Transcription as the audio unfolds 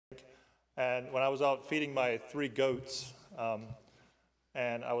And when I was out feeding my 3 goats,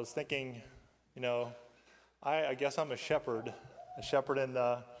 and I was thinking, I guess I'm a shepherd in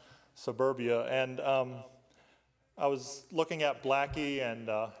suburbia. And I was looking at Blackie and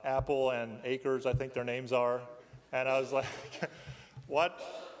Apple and Acres, I think their names are. And I was like,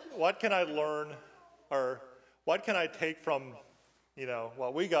 what can I learn, or what can I take from,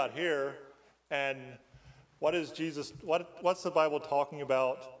 what we got here, and what is Jesus, what's the Bible talking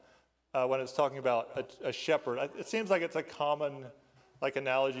about when it's talking about a shepherd? It seems like it's a common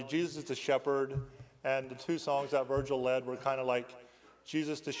analogy. Jesus is the shepherd, and the 2 songs that Virgil led were kind of like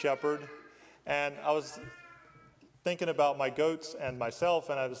Jesus the shepherd. And I was thinking about my goats and myself,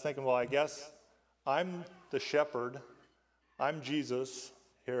 and I was thinking, well, I guess I'm the shepherd. I'm Jesus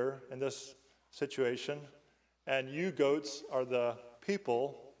here in this situation, and you goats are the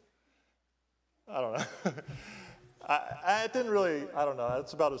people. I don't know. I didn't really, I don't know.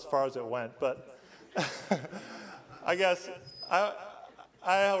 That's about as far as it went. But I guess I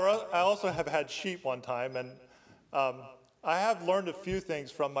also have had sheep one time, and I have learned a few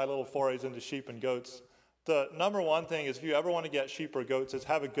things from my little forays into sheep and goats. The number one thing is, if you ever want to get sheep or goats, is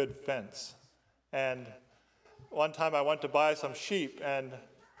have a good fence. And one time I went to buy some sheep, and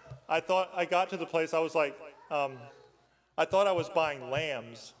I got to the place, I was like, I thought I was buying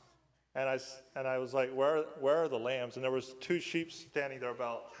lambs. And I was like, where are the lambs? And there was 2 sheep standing there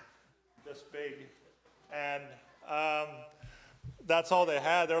about this big. And that's all they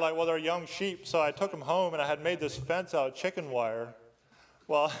had. They're like, well, they're young sheep. So I took them home, and I had made this fence out of chicken wire.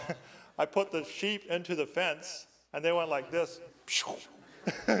 Well, I put the sheep into the fence, and they went like this.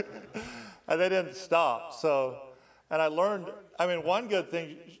 And they didn't stop. So, and I learned, one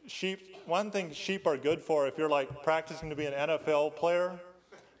thing sheep are good for, if you're like practicing to be an NFL player,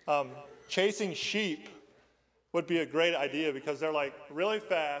 chasing sheep would be a great idea, because they're like really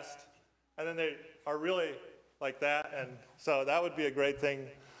fast, and then they are really like that, and so that would be a great thing.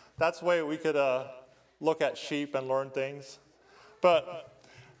 That's the way we could look at sheep and learn things. But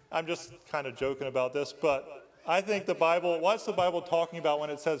I'm just kind of joking about this, but I think the Bible, what's the Bible talking about when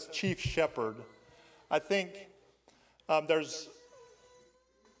it says chief shepherd? I think there's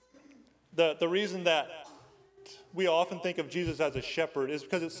the reason that we often think of Jesus as a shepherd is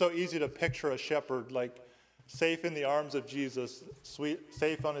because it's so easy to picture a shepherd like safe in the arms of Jesus,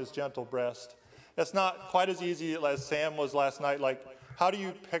 safe on his gentle breast. It's not quite as easy as Sam was last night. Like, how do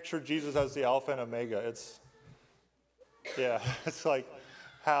you picture Jesus as the Alpha and Omega? It's like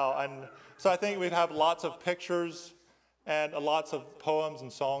how. And so I think we have lots of pictures and lots of poems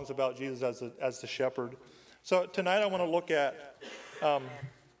and songs about Jesus as the shepherd. So tonight I want to look at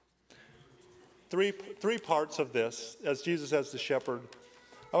three parts of this as Jesus as the shepherd.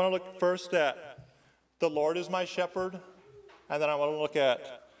 I want to look first at the Lord is my shepherd, and then I want to look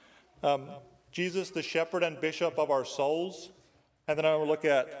at Jesus, the shepherd and bishop of our souls, and then I want to look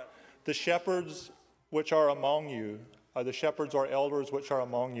at the shepherds which are among you, the shepherds or elders which are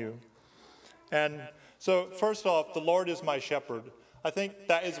among you. And so first off, the Lord is my shepherd. I think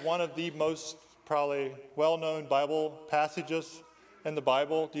that is one of the most probably well-known Bible passages in the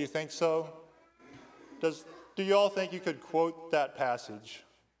Bible. Do you think so? Do you all think you could quote that passage?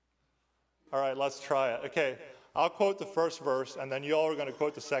 All right, let's try it. Okay, I'll quote the first verse, and then you all are going to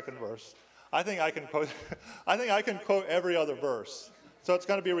quote the second verse. I think I can quote every other verse. So it's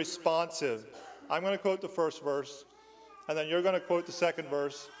going to be responsive. I'm going to quote the first verse, and then you're going to quote the second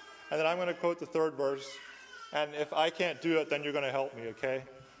verse, and then I'm going to quote the third verse. And if I can't do it, then you're going to help me, okay?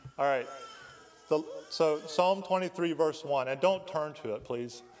 All right. So Psalm 23, verse 1, and don't turn to it,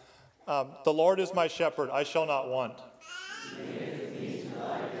 please. The Lord is my shepherd, I shall not want. He maketh me to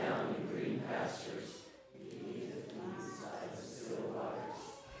lie down in green pastures. He leadeth me beside the still waters.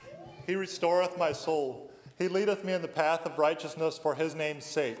 He restoreth my soul. He leadeth me in the path of righteousness for his name's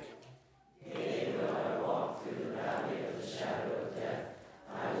sake. Yea, though I walk through the valley of the shadow of death,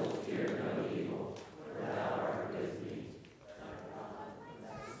 I will fear no evil, for thou art with me.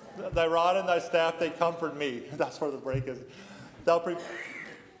 Thy rod and thy staff, they comfort me. That's where the break is. Thou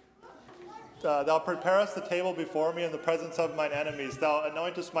preparest the table before me in the presence of mine enemies. Thou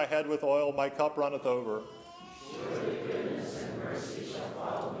anointest my head with oil, my cup runneth over. Surely goodness and mercy shall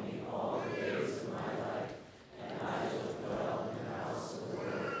follow me all the days of my life, and I shall dwell in the house of the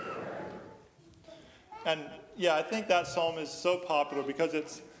Lord forever. And yeah, I think that psalm is so popular because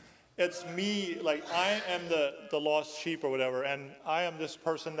it's me, like I am the lost sheep or whatever, and I am this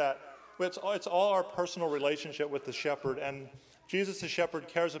person that, it's all our personal relationship with the shepherd, and Jesus the shepherd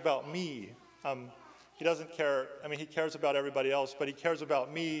cares about me. He doesn't care, he cares about everybody else, but he cares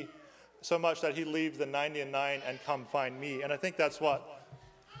about me so much that he leaves the 99 and come find me. And I think that's what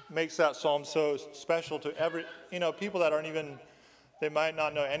makes that psalm so special to every, people that aren't even, they might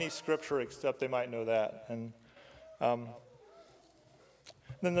not know any scripture except they might know that. And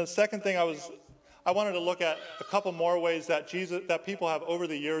then the second thing I wanted to look at a couple more ways that people have over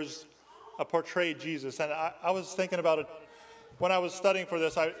the years portrayed Jesus. And I was thinking about it when I was studying for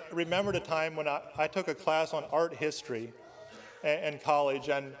this. I remembered a time when I took a class on art history in college.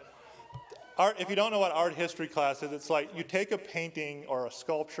 And if you don't know what art history class is, it's like you take a painting or a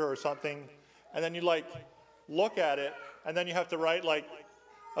sculpture or something, and then you look at it, and then you have to write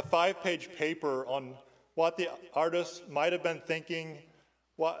a 5-page paper on what the artist might have been thinking.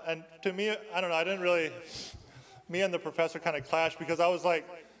 And to me, I don't know, I didn't really, me and the professor kind of clashed, because I was like,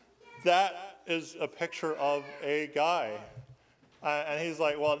 that is a picture of a guy. And he's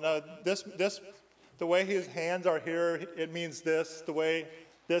like, well, no, the way his hands are here, it means this. The way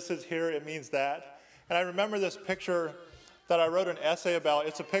this is here, it means that. And I remember this picture that I wrote an essay about.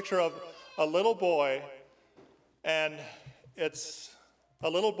 It's a picture of a little boy, and it's a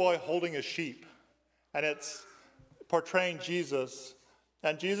little boy holding a sheep. And it's portraying Jesus.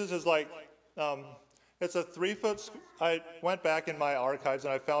 And Jesus is it's a 3-foot, I went back in my archives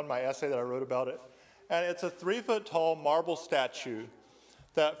and I found my essay that I wrote about it. And it's a 3-foot tall marble statue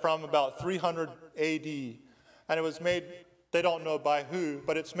from about 300 AD. And it was made, they don't know by who,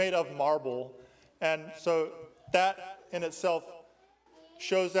 but it's made of marble. And so that in itself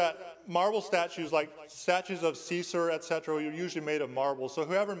shows that marble statues, like statues of Caesar, etc., are usually made of marble. So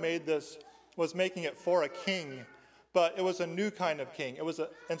whoever made this was making it for a king, but it was a new kind of king. It was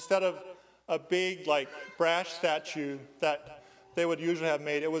instead of a big, brash statue that they would usually have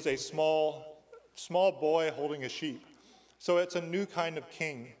made, it was a small boy holding a sheep. So it's a new kind of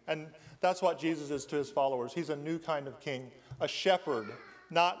king. And that's what Jesus is to his followers. He's a new kind of king, a shepherd,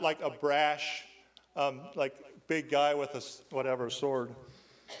 not like a brash, big guy with a sword.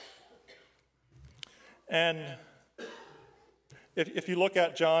 And if you look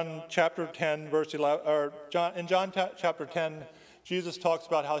at John chapter 10, verse 11, or in John chapter 10, Jesus talks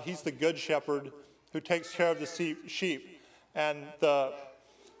about how he's the good shepherd who takes care of the sheep. And the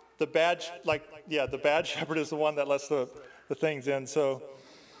bad shepherd is the one that lets the things in. So,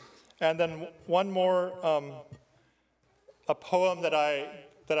 and then one more, a poem that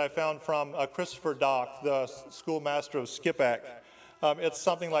I found from Christopher Dock, the schoolmaster of Skipack. It's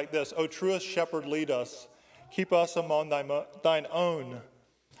something like this: O truest shepherd, lead us, keep us among thine own.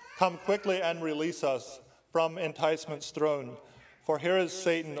 Come quickly and release us from enticement's throne. For here is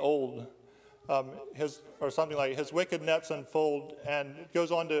Satan old, his wicked nets unfold, and it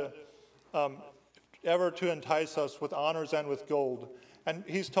goes on to ever to entice us with honors and with gold. And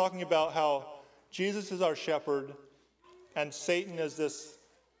he's talking about how Jesus is our shepherd, and Satan is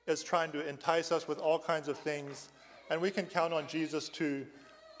trying to entice us with all kinds of things, and we can count on Jesus to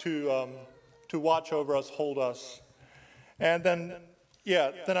watch over us, hold us. And then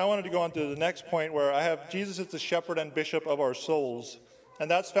I wanted to go on to the next point, where I have Jesus is the shepherd and bishop of our souls. And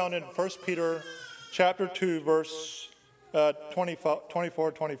that's found in 1 Peter chapter 2, verse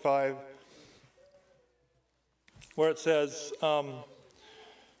 24, 25, where it says, or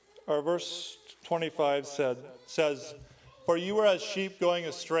verse 25 says, For you were as sheep going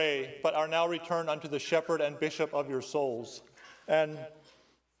astray, but are now returned unto the shepherd and bishop of your souls. And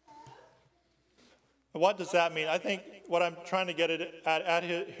what does that mean? I think what I'm trying to get at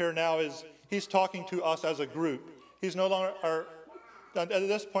here now is he's talking to us as a group. He's no longer, at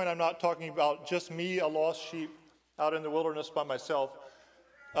this point, I'm not talking about just me, a lost sheep out in the wilderness by myself.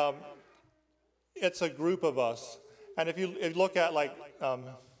 It's a group of us. And if you look at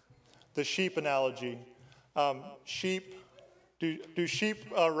the sheep analogy, sheep, do sheep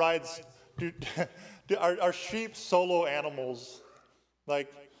rides, are sheep solo animals?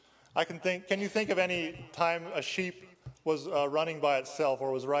 Can you think of any time a sheep was running by itself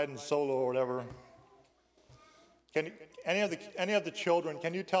or was riding solo or whatever? Any of the children,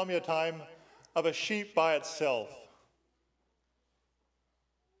 can you tell me a time of a sheep by itself?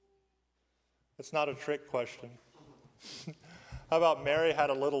 It's not a trick question. How about Mary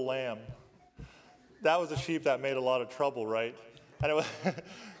had a little lamb? That was a sheep that made a lot of trouble, right? And it was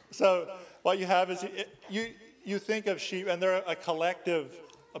so what you have is you think of sheep, and they're a collective,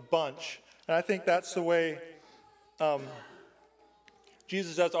 a bunch. And I think that's the way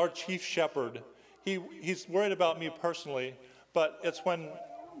Jesus, as our chief shepherd, he's worried about me personally, but it's when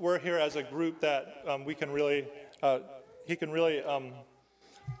we're here as a group that he can really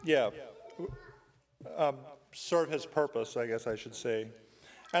serve his purpose, I guess I should say.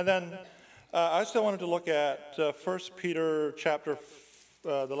 And then I still wanted to look at 1 Peter chapter,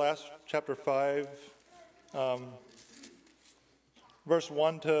 the last chapter 5, verse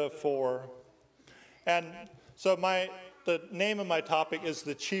 1 to 4. And so the name of my topic is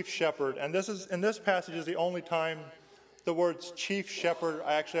the chief shepherd. And this passage is the only time the words chief shepherd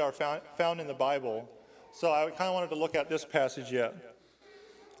actually are found in the Bible. So I kind of wanted to look at this passage yet.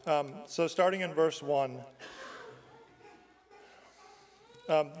 So starting in verse 1.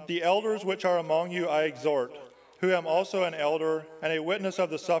 The elders which are among you I exhort, who am also an elder and a witness of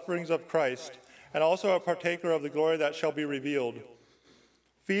the sufferings of Christ, and also a partaker of the glory that shall be revealed.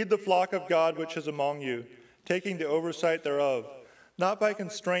 Feed the flock of God which is among you, taking the oversight thereof, not by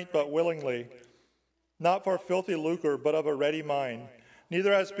constraint but willingly, not for filthy lucre but of a ready mind,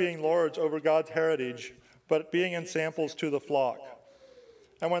 neither as being lords over God's heritage, but being ensamples to the flock.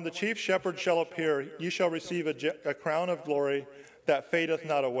 And when the chief shepherd shall appear, ye shall receive a crown of glory that fadeth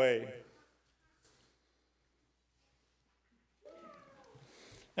not away.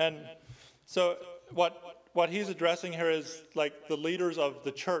 And so what he's addressing here is like the leaders of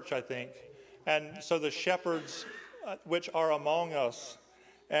the church, I think. And so the shepherds which are among us.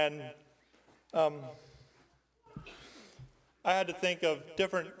 And I had to think of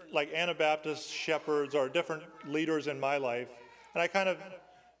different like Anabaptist shepherds or different leaders in my life. And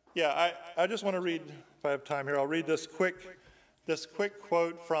I just want to read, if I have time here, I'll read this quick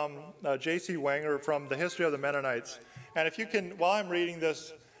quote from J.C. Wanger from The History of the Mennonites. And if you can, while I'm reading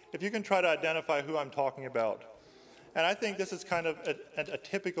this, if you can try to identify who I'm talking about. And I think this is kind of a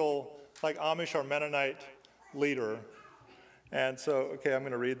typical like Amish or Mennonite leader. And so, okay, I'm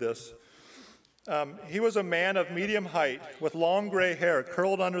going to read this. He was a man of medium height with long gray hair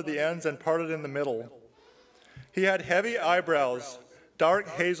curled under the ends and parted in the middle. He had heavy eyebrows, dark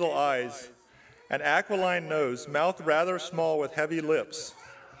hazel eyes, an aquiline nose, mouth rather small with heavy lips,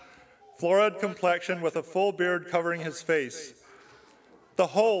 florid complexion with a full beard covering his face. The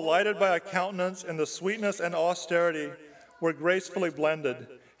whole, lighted by a countenance in the sweetness and austerity, were gracefully blended.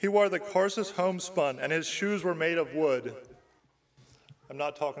 He wore the coarsest homespun, and his shoes were made of wood. I'm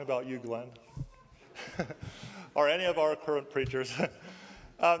not talking about you, Glenn, or any of our current preachers.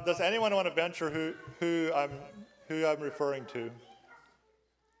 Does anyone want to venture who I'm referring to?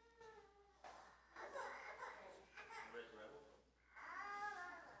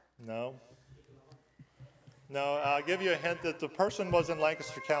 No? No, I'll give you a hint that the person was in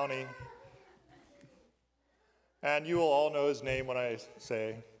Lancaster County. And you will all know his name when I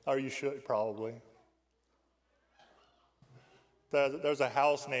say, or you should probably. There's a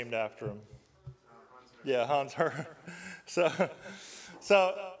house named after him. Yeah, Hans Herr. So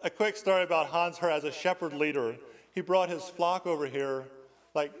a quick story about Hans Herr as a shepherd leader. He brought his flock over here,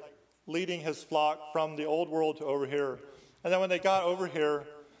 like leading his flock from the old world to over here. And then when they got over here,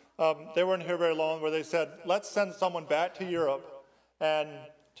 they weren't here very long, where they said, let's send someone back to Europe and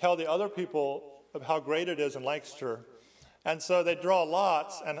tell the other people of how great it is in Lancaster. And so they draw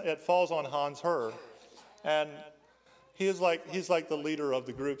lots, and it falls on Hans Herr. And he's like the leader of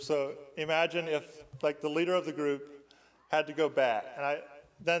the group. So imagine if like the leader of the group had to go back. And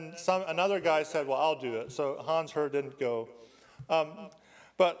then another guy said, well, I'll do it. So Hans Herr didn't go.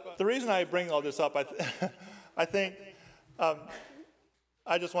 But the reason I bring all this up, I think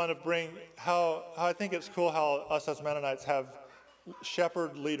I just want to bring how I think it's cool how us as Mennonites have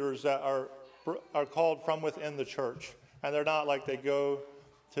shepherd leaders that are called from within the church. And they're not like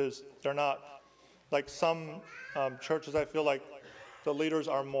they're not like some churches. I feel like the leaders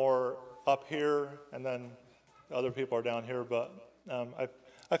are more up here and then the other people are down here. But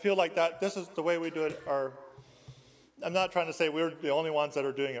I feel like that this is the way we do it. I'm not trying to say we're the only ones that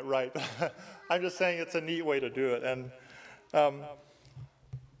are doing it right. But I'm just saying it's a neat way to do it. And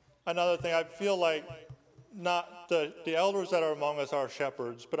another thing, I feel like not the elders that are among us are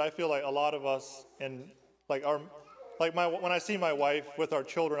shepherds, but I feel like a lot of us when I see my wife with our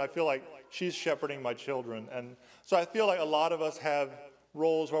children, I feel like she's shepherding my children. And so I feel like a lot of us have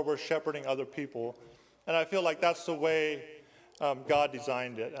roles where we're shepherding other people. And I feel like that's the way God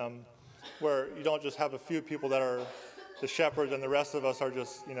designed it, where you don't just have a few people that are the shepherds and the rest of us are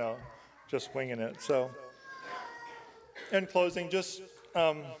just winging it. So in closing, just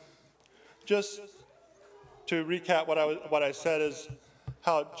to recap what I said is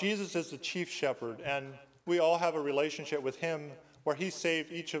how Jesus is the chief shepherd, and we all have a relationship with him where he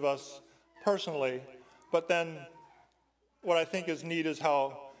saved each of us personally. But then what I think is neat is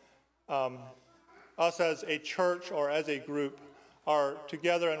how us as a church or as a group are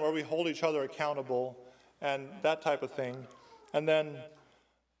together and where we hold each other accountable and that type of thing. And then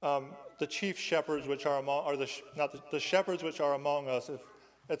the chief shepherds which are among, or the shepherds which are among us,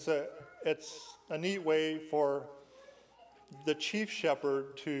 it's a neat way for the chief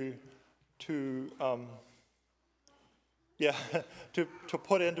shepherd to yeah, to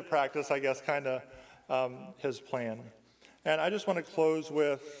put into practice, I guess, kind of his plan. And I just want to close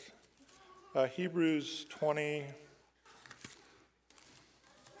with Hebrews 20,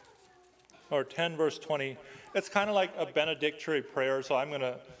 or 10, verse 20. It's kind of like a benedictory prayer, so I'm going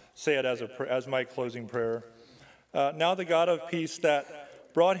to say it as my closing prayer. Now the God of peace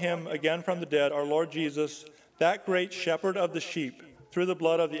that brought him again from the dead, our Lord Jesus, that great shepherd of the sheep, through the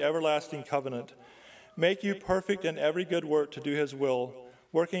blood of the everlasting covenant, make you perfect in every good work to do his will,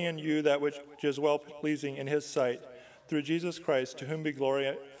 working in you that which is well-pleasing in his sight, through Jesus Christ, to whom be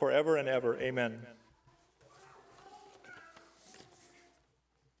glory forever and ever. Amen.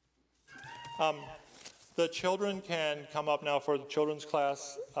 The children can come up now for the children's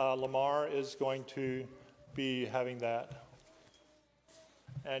class. Lamar is going to be having that.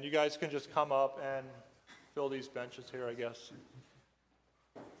 And you guys can just come up and fill these benches here, I guess.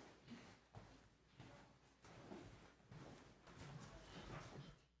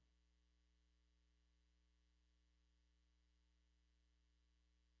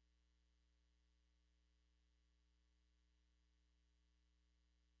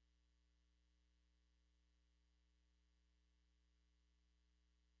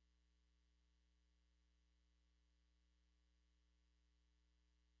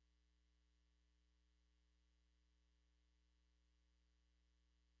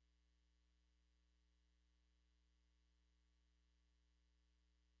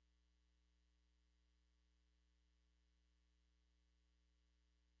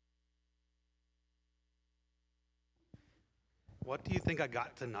 What do you think I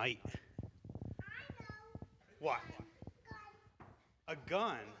got tonight? What? A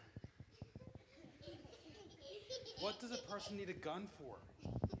gun? What does a person need a gun for?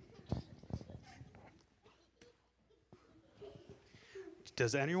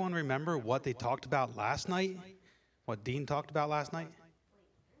 Does anyone remember what they talked about last night? What Dean talked about last night?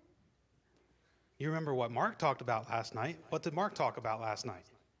 You remember what Mark talked about last night? What did Mark talk about last night?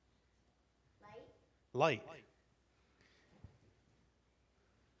 Light.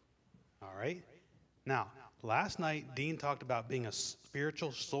 All right. Now, last night, Dean talked about being a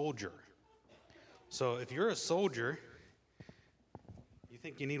spiritual soldier. So if you're a soldier, you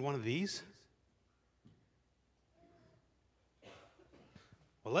think you need one of these?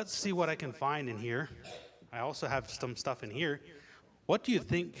 Well, let's see what I can find in here. I also have some stuff in here. What do you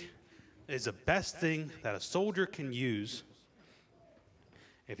think is the best thing that a soldier can use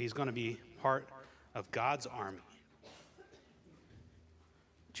if he's going to be part of God's army?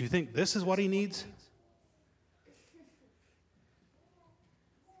 Do you think this is what he needs?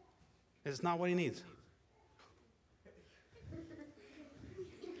 It's not what he needs.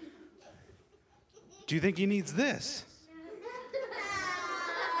 Do you think he needs this?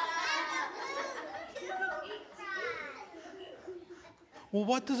 Well,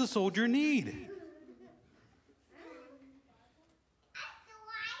 what does a soldier need?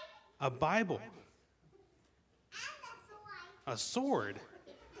 A Bible. A sword.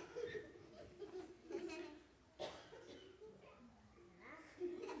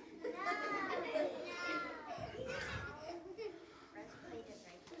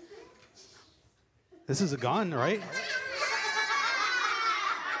 This is a gun, right?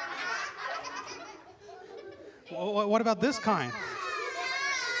 What about this kind?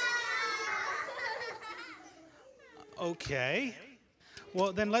 Okay.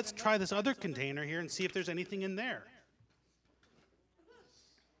 Well, then let's try this other container here and see if there's anything in there.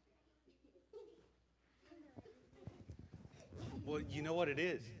 Well, you know what it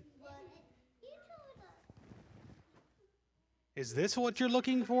is. Is this what you're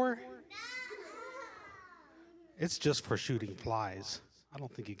looking for? It's just for shooting flies. I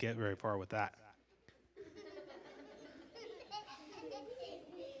don't think you get very far with that.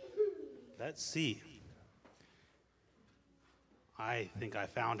 Let's see. I think I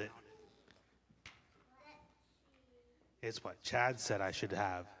found it. It's what Chad said I should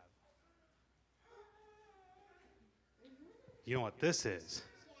have. You know what this is?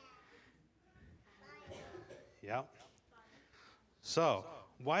 Yep. So,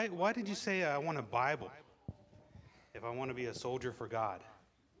 why did you say I want a Bible if I want to be a soldier for God?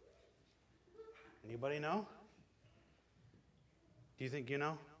 Anybody know? Do you think you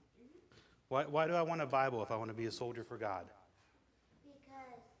know? Why do I want a Bible if I want to be a soldier for God?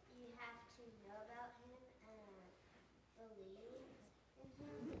 Because you have to know about him and believe in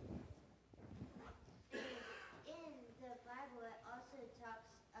him. In the Bible, it also talks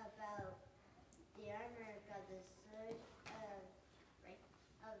about the armor of God, the sword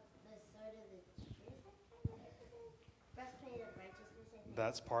of the truth, breastplate of righteousness.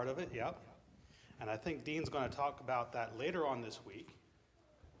 That's part of it, yep. And I think Dean's going to talk about that later on this week.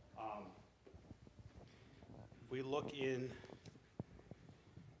 We look in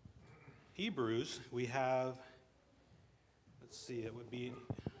Hebrews, we have, let's see, it would be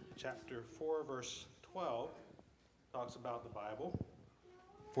chapter 4, verse 12, talks about the Bible.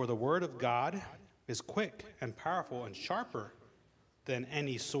 For the word of God is quick and powerful and sharper than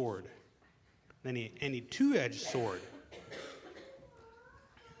any sword, than any two-edged sword.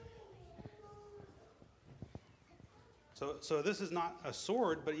 So this is not a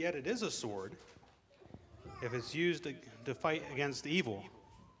sword, but yet it is a sword if it's used to fight against evil.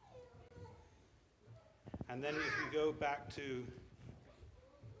 And then if you go back to,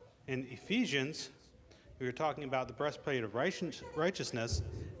 in Ephesians, we were talking about the breastplate of righteousness.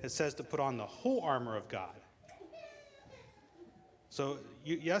 It says to put on the whole armor of God. So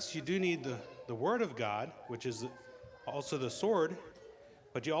yes, you do need the word of God, which is also the sword,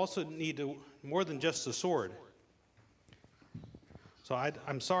 but you also need more than just the sword. So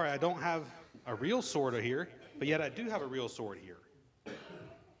I'm sorry, I don't have a real sword here, but yet I do have a real sword here.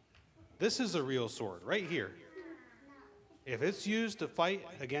 This is a real sword right here. If it's used to fight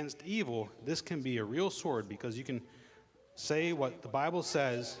against evil, this can be a real sword because you can say what the Bible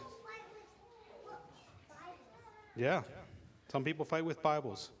says. Yeah, some people fight with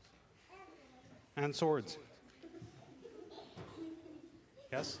Bibles and swords.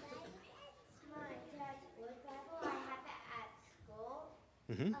 Yes? My dad's wood Bible, I have it at school.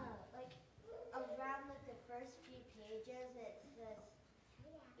 Mm-hmm. Like around the first few pages, it says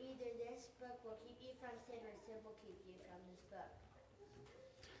either this book will keep you from sin or sin will keep you from this book.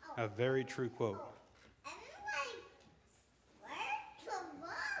 A very true quote. And then where's the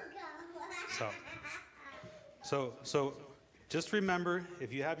logo? So just remember,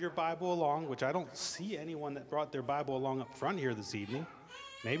 if you have your Bible along, which I don't see anyone that brought their Bible along up front here this evening.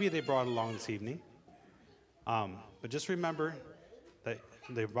 Maybe they brought it along this evening. But just remember that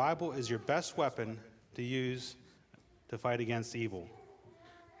the Bible is your best weapon to use to fight against evil.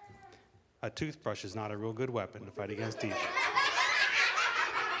 A toothbrush is not a real good weapon to fight against evil.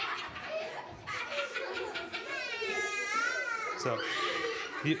 So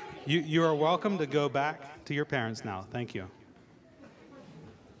you are welcome to go back to your parents now. Thank you.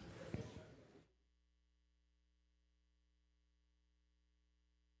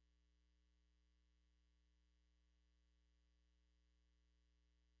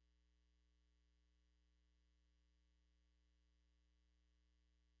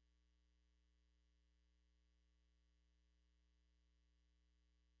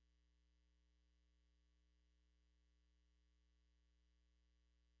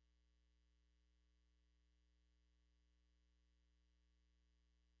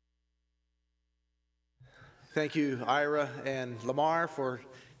 Thank you, Ira and Lamar, for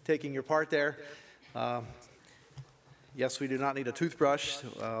taking your part there. Yes, we do not need a toothbrush,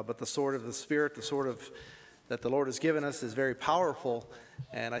 but the sword of the Spirit, the sword that the Lord has given us is very powerful,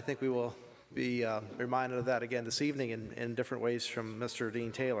 and I think we will be reminded of that again this evening in different ways from Mr.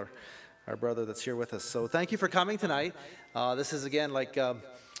 Dean Taylor, our brother that's here with us. So thank you for coming tonight. This is, again,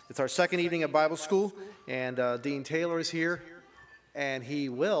 it's our second evening of Bible school, and Dean Taylor is here, and he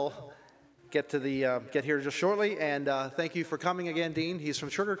will get here just shortly. And thank you for coming again, Dean. He's from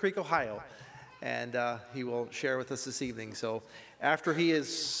Sugar Creek, Ohio, and he will share with us this evening. So after he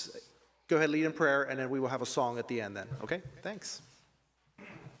is, go ahead, lead in prayer, and then we will have a song at the end then. Okay? Thanks.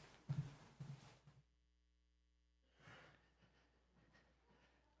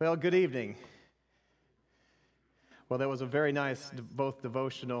 Well, good evening. Well, that was a very nice, both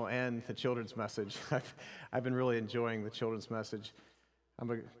devotional and the children's message. I've been really enjoying the children's message. I'm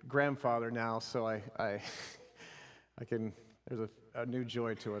a grandfather now, so I can, there's a new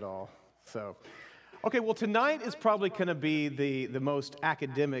joy to it all. So, okay, well, tonight is probably going to be the most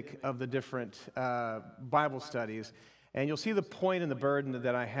academic of the different Bible studies. And you'll see the point and the burden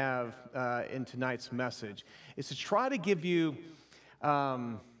that I have in tonight's message is to try to give you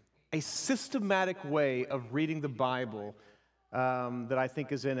a systematic way of reading the Bible that I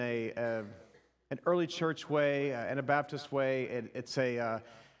think is in an early church way and a Baptist way. It's and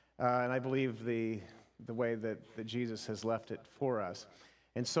I believe the way that Jesus has left it for us.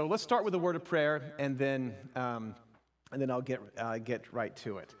 And so let's start with a word of prayer, and then I'll get right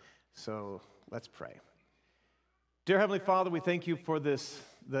to it. So let's pray. Dear Heavenly Father, we thank you for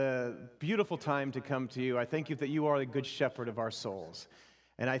the beautiful time to come to you. I thank you that you are the good shepherd of our souls.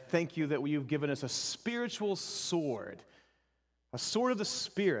 And I thank you that you've given us a spiritual sword, a sword of the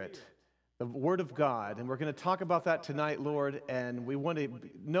Spirit, the Word of God. And we're going to talk about that tonight, Lord, and we want to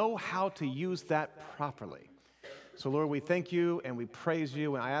know how to use that properly. So, Lord, we thank you and we praise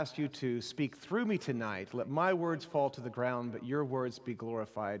you, and I ask you to speak through me tonight. Let my words fall to the ground, but your words be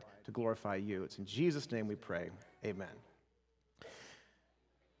glorified to glorify you. It's in Jesus' name we pray. Amen.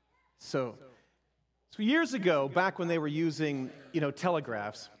 So years ago, back when they were using,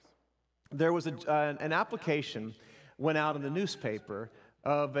 telegraphs, there was an application went out in the newspaper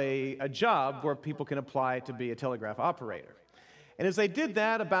of a job where people can apply to be a telegraph operator. And as they did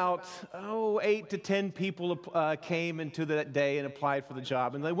that, about 8 to 10 people came into that day and applied for the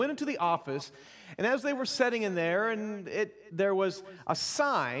job. And they went into the office, and as they were sitting in there, and there was a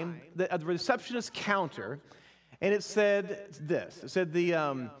sign at the receptionist counter, and it said this. It said,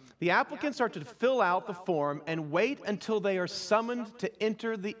 the applicants are to fill out the form and wait until they are summoned to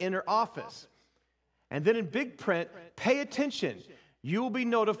enter the inner office. And then in big print, pay attention. You will be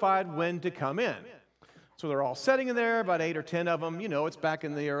notified when to come in. So they're all sitting in there, about 8 or 10 of them. It's back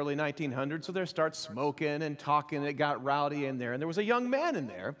in the early 1900s, so they start smoking and talking. It got rowdy in there, and there was a young man in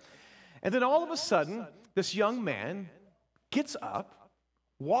there. And then all of a sudden, this young man gets up,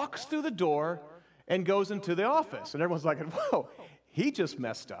 walks through the door, and goes into the office. And everyone's like, whoa, he just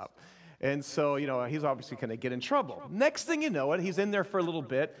messed up. And so, he's obviously going to get in trouble. Next thing you know it, he's in there for a little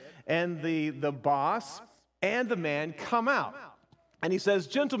bit, and the boss and the man come out. And he says,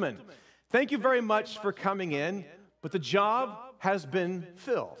 gentlemen, thank you very much for coming in, but the job has been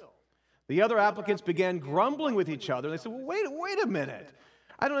filled. The other applicants began grumbling with each other. They said, well, wait a minute.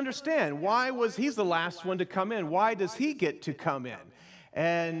 I don't understand. Why was he the last one to come in? Why does he get to come in?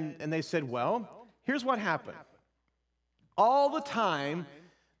 And they said, well, here's what happened. All the time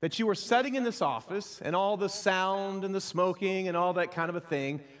that you were sitting in this office and all the sound and the smoking and all that kind of a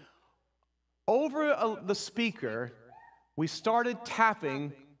thing, over the speaker, we started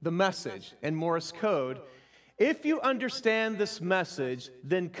tapping the message in Morse code. If you understand this message,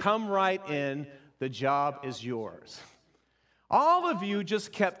 then come right in. The job is yours. All of you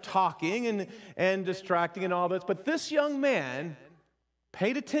just kept talking and distracting and all this, but this young man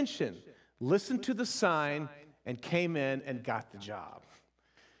paid attention, listened to the sign, and came in and got the job.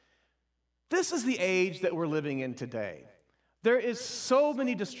 This is the age that we're living in today. There is so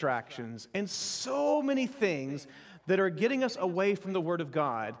many distractions and so many things that are getting us away from the Word of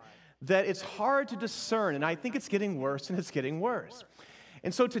God that it's hard to discern, and I think it's getting worse and it's getting worse.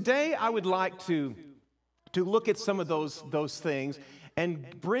 And so today I would like to look at some of those things and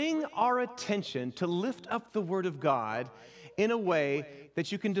bring our attention to lift up the Word of God in a way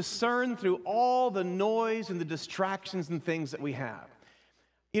that you can discern through all the noise and the distractions and things that we have.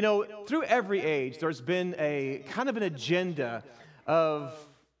 Through every age, there's been a kind of an agenda of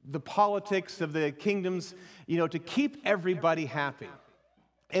the politics of the kingdoms, to keep everybody happy.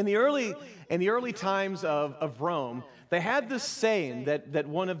 In the early times of Rome, they had this saying that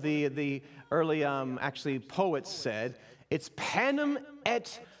one of the early actually poets said, it's panem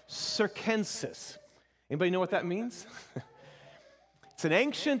et circenses. Anybody know what that means? It's an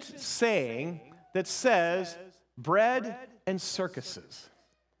ancient saying that says bread and circuses.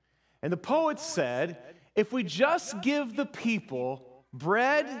 And the poet said, if we just give the people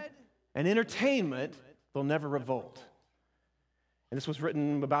bread and entertainment, they'll never revolt. And this was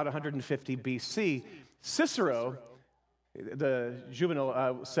written about 150 BC. Cicero, the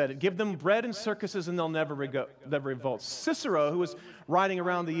juvenile, said, give them bread and circuses and they'll never revolt. Cicero, who was writing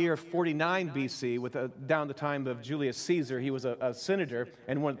around the year 49 BC, down the time of Julius Caesar, he was a senator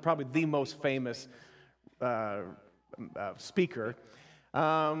and probably the most famous speaker.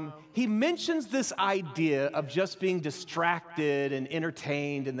 He mentions this idea of just being distracted and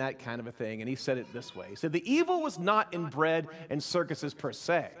entertained and that kind of a thing, and he said it this way. He said, the evil was not in bread and circuses per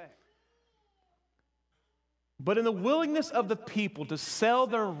se, but in the willingness of the people to sell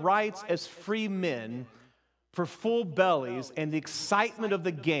their rights as free men for full bellies and the excitement of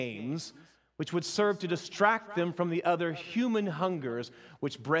the games, which would serve to distract them from the other human hungers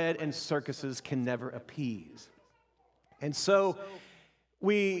which bread and circuses can never appease. And so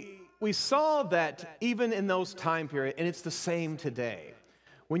we saw that even in those time periods, and it's the same today.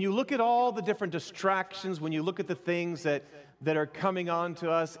 When you look at all the different distractions, when you look at the things that are coming on to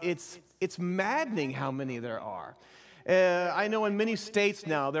us, it's maddening how many there are. I know in many states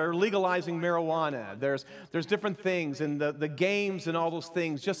now, they're legalizing marijuana. There's different things, and the games and all those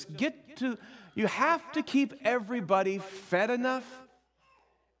things. You have to keep everybody fed enough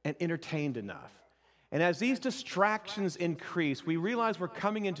and entertained enough. And as these distractions increase, we realize we're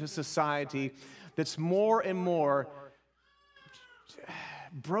coming into a society that's more and more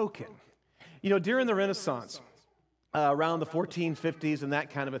broken. During the Renaissance, around the 1450s and that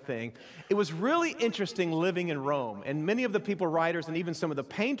kind of a thing, it was really interesting living in Rome. And many of the people, writers, and even some of the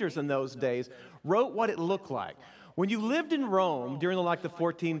painters in those days wrote what it looked like. When you lived in Rome during like the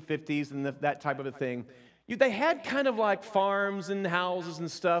 1450s and that type of a thing, they had kind of like farms and houses and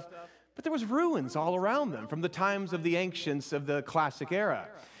stuff, but there was ruins all around them from the times of the ancients of the classic era.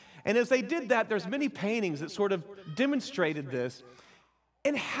 And as they did that, there's many paintings that sort of demonstrated this,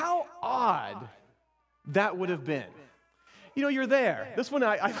 and how odd that would have been. You know, you're there. This one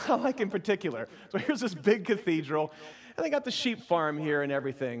I like in particular. So here's this big cathedral, and they got the sheep farm here and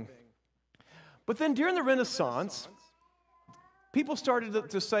everything. But then during the Renaissance, people started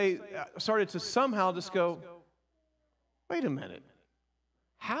to somehow just go, wait a minute,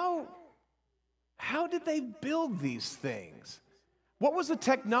 how did they build these things? What was the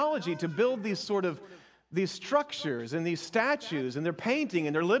technology to build these structures and these statues and their painting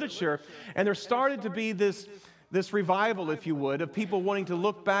and their literature? And there started to be this revival, if you would, of people wanting to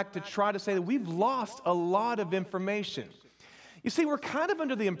look back to try to say that we've lost a lot of information. You see, we're kind of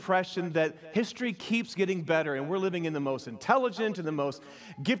under the impression that history keeps getting better and we're living in the most intelligent and the most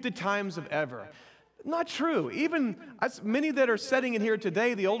gifted times of ever. Not true. Even as many that are sitting in here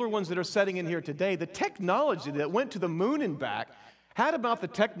today, the older ones that are sitting in here today, the technology that went to the moon and back had about the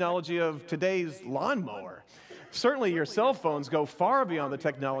technology of today's lawnmower. Certainly your cell phones go far beyond the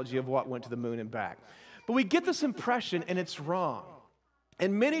technology of what went to the moon and back. But we get this impression and it's wrong.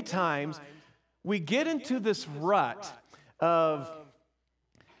 And many times we get into this rut of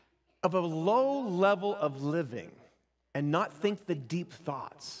a low level of living and not think the deep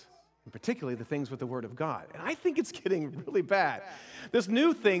thoughts, and particularly the things with the Word of God. And I think it's getting really bad. This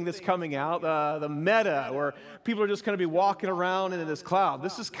new thing that's coming out, the meta, where people are just going to be walking around in this cloud,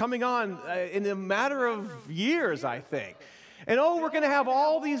 this is coming on in a matter of years, I think. And we're going to have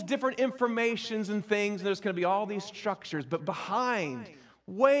all these different informations and things, and there's going to be all these structures, but behind,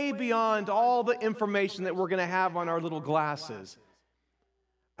 way beyond all the information that we're going to have on our little glasses,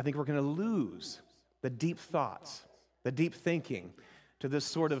 I think we're going to lose the deep thoughts, the deep thinking, to this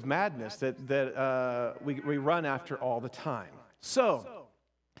sort of madness that we run after all the time. So,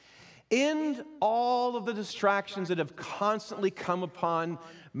 in all of the distractions that have constantly come upon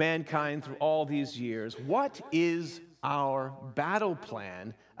mankind through all these years, what is our battle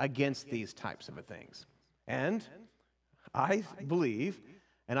plan against these types of things? And I believe,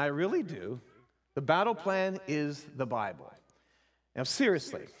 and I really do, the battle plan is the Bible. Now,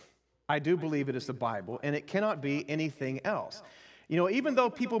 seriously, I do believe it is the Bible, and it cannot be anything else. You know, even though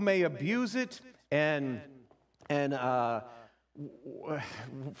people may abuse it and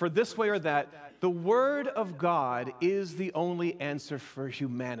for this way or that, the Word of God is the only answer for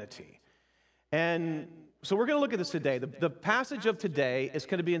humanity. And so we're going to look at this today. The passage of today is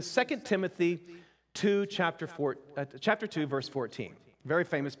going to be in 2 Timothy 2, chapter 2, verse 14. Very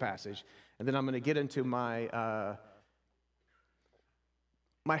famous passage. And then I'm going to get into my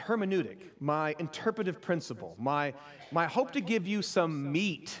hermeneutic, my interpretive principle, my hope to give you some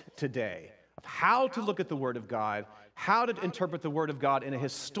meat today of how to look at the Word of God, how to interpret the Word of God in a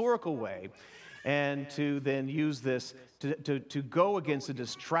historical way, and to then use this to go against the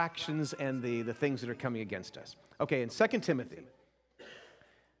distractions and the things that are coming against us. Okay, in 2 Timothy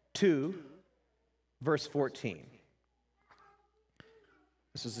 2, verse 14.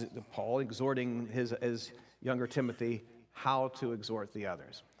 This is Paul exhorting his younger Timothy how to exhort the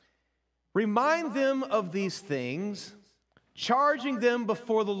others. Remind them of these things, charging them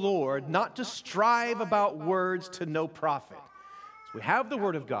before the Lord not to strive about words to no profit. So we have the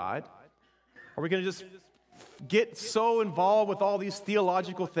Word of God. Are we going to just get so involved with all these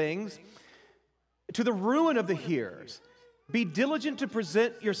theological things? To the ruin of the hearers. Be diligent to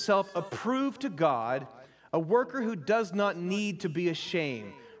present yourself approved to God, a worker who does not need to be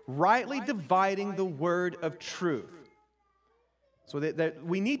ashamed, rightly dividing the word of truth. So that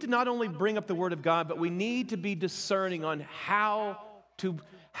we need to not only bring up the Word of God, but we need to be discerning on how to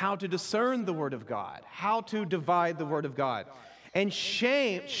discern the Word of God, how to divide the Word of God. And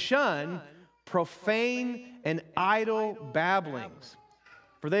shun profane and idle babblings,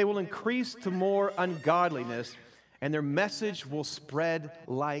 for they will increase to more ungodliness, and their message will spread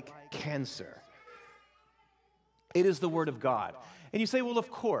like cancer. It is the Word of God. And you say, well,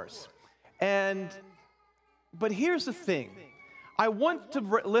 of course. But here's the thing. I want to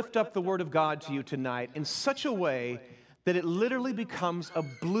lift up the Word of God to you tonight in such a way that it literally becomes a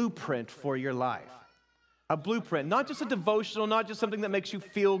blueprint for your life. A blueprint, not just a devotional, not just something that makes you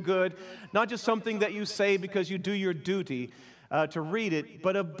feel good, not just something that you say because you do your duty to read it,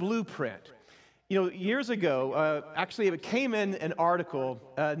 but a blueprint. You know, years ago, actually it came in an article,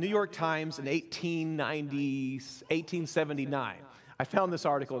 New York Times in 1879. I found this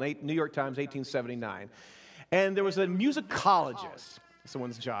article in New York Times, 1879. And there was a musicologist,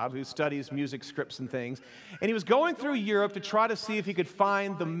 someone's job, who studies music scripts and things. And he was going through Europe to try to see if he could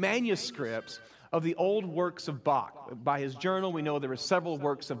find the manuscripts of the old works of Bach. By his journal, we know there were several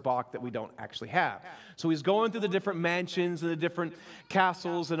works of Bach that we don't actually have. So he's going through the different mansions and the different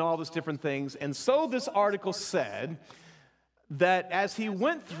castles and all these different things. And so this article said that as he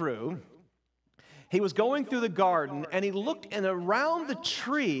went through, he was going through the garden, and he looked, and around the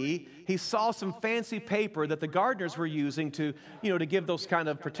tree, he saw some fancy paper that the gardeners were using to, to give those kind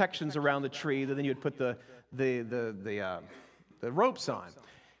of protections around the tree that then you'd put the ropes on.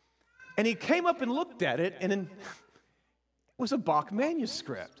 And he came up and looked at it, and it was a Bach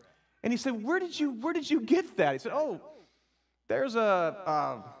manuscript. And he said, "Where did you get that?" He said, "Oh, there's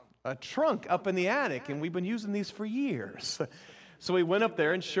a trunk up in the attic, and we've been using these for years." So he went up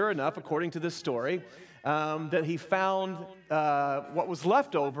there, and sure enough, according to this story, that he found what was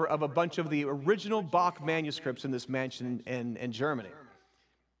left over of a bunch of the original Bach manuscripts in this mansion in Germany.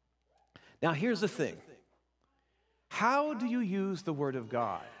 Now, here's the thing. How do you use the Word of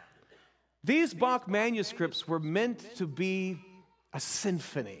God? These Bach manuscripts were meant to be a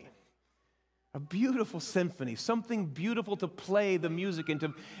symphony, a beautiful symphony, something beautiful to play the music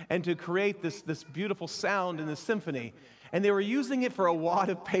and to create this beautiful sound in the symphony. And they were using it for a wad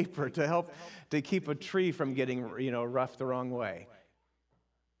of paper to help to keep a tree from getting, roughed the wrong way.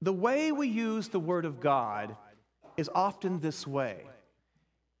 The way we use the Word of God is often this way.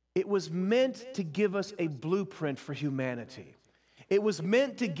 It was meant to give us a blueprint for humanity. It was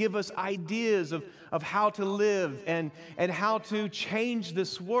meant to give us ideas of how to live and how to change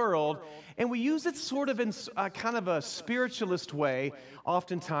this world. And we use it sort of in kind of a spiritualist way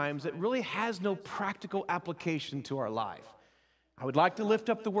oftentimes that really has no practical application to our life. I would like to lift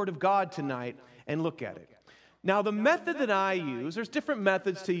up the Word of God tonight and look at it. Now, the method that I use, there's different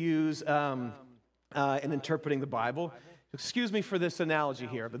methods to use in interpreting the Bible. Excuse me for this analogy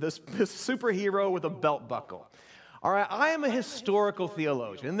here, but this superhero with a belt buckle. All right, I am a historical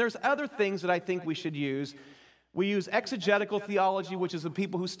theologian, and there's other things that I think we should use. We use exegetical theology, which is the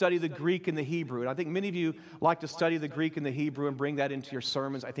people who study the Greek and the Hebrew. And I think many of you like to study the Greek and the Hebrew and bring that into your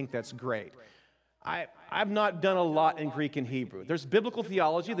sermons. I think that's great. I've not done a lot in Greek and Hebrew. There's biblical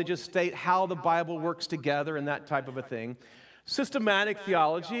theology that just state how the Bible works together and that type of a thing. Systematic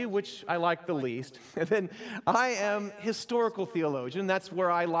theology, which I like the least. And then I am historical theologian. That's where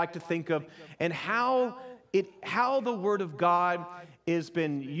I like to think of and how the Word of God has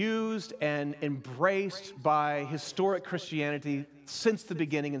been used and embraced by historic Christianity since the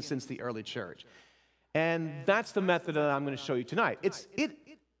beginning and since the early church. And that's the method that I'm going to show you tonight.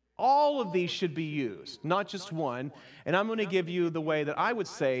 All of these should be used, not just one. And I'm going to give you the way that I would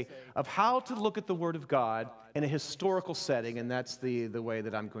say of how to look at the Word of God in a historical setting, and that's the way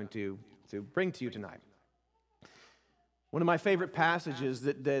that I'm going to bring to you tonight. One of my favorite passages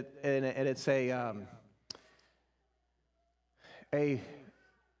and it's a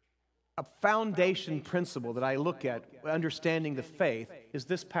foundation principle that I look at understanding the faith is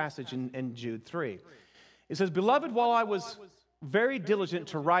this passage in Jude 3. It says, "Beloved, while I was very diligent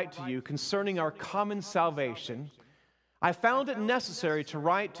to write to you concerning our common salvation, I found it necessary to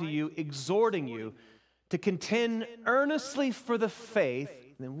write to you, exhorting you to contend earnestly for the faith,"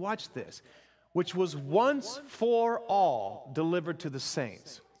 and then watch this, "which was once for all delivered to the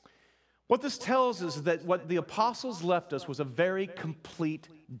saints." What this tells us is that what the apostles left us was a very complete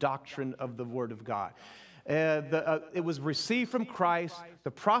doctrine of the Word of God. It was received from Christ,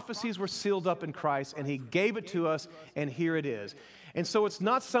 the prophecies were sealed up in Christ, and He gave it to us, and here it is. And so it's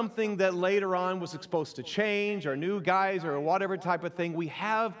not something that later on was supposed to change, or new guys, or whatever type of thing. We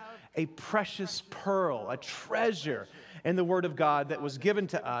have a precious pearl, a treasure in the Word of God that was given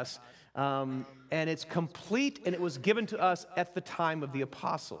to us, and it's complete, and it was given to us at the time of the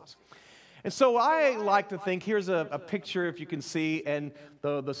apostles. And so I like to think, here's a picture, if you can see, and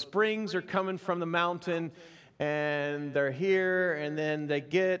the springs are coming from the mountain, and they're here, and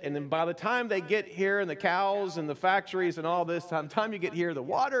then by the time they get here, and the cows and the factories and all this, by the time you get here, the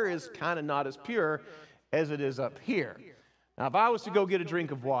water is kind of not as pure as it is up here. Now, if I was to go get a drink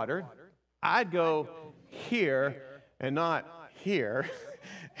of water, I'd go here and not here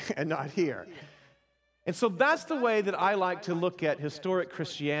and not here. And so that's the way that I like to look at historic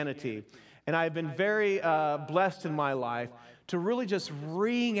Christianity. And I've been very blessed in my life to really just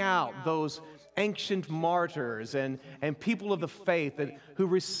wring out those ancient martyrs and people of the faith who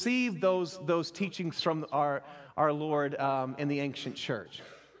received those teachings from our Lord in the ancient church.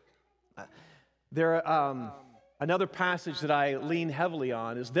 Another passage that I lean heavily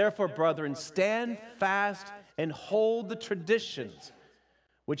on is, "Therefore, brethren, stand fast and hold the traditions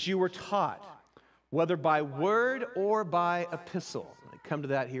which you were taught, whether by word or by epistle. I'll come to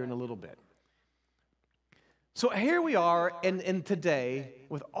that here in a little bit. So here we are in today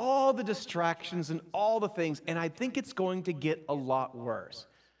with all the distractions and all the things, and I think it's going to get a lot worse.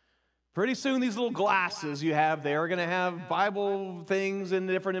 Pretty soon, these little glasses you have there are going to have Bible things and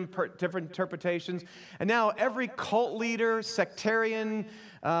different interpretations. And now every cult leader, sectarian,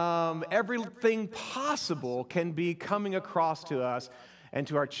 everything possible can be coming across to us and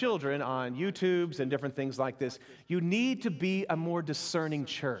to our children on YouTubes and different things like this. You need to be a more discerning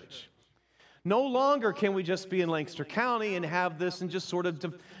church. No longer can we just be in Lancaster County and have this and just sort of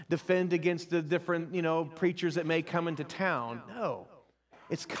defend against the different, preachers that may come into town. No.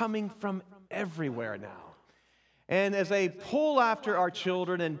 It's coming from everywhere now. And as they pull after our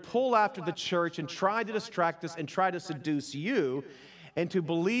children and pull after the church and try to distract us and try to seduce you into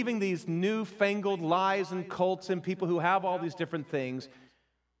believing these newfangled lies and cults and people who have all these different things,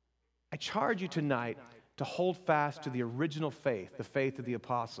 I charge you tonight to hold fast to the original faith, the faith of the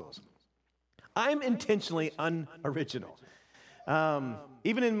apostles. I'm intentionally unoriginal.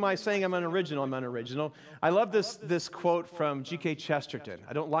 Even in my saying I'm unoriginal. I love this quote from G.K. Chesterton.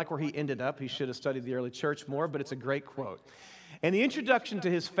 I don't like where he ended up. He should have studied the early church more, but it's a great quote. In the introduction to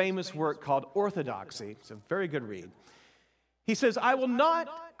his famous work called Orthodoxy, it's a very good read, he says, I will not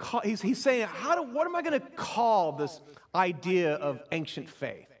call, he's saying, what am I going to call this idea of ancient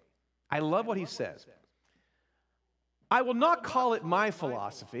faith? I love what he says. I will not call it my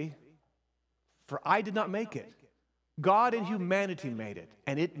philosophy, for I did not make it. God and humanity made it,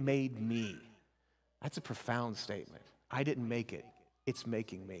 and it made me. That's a profound statement. I didn't make it. It's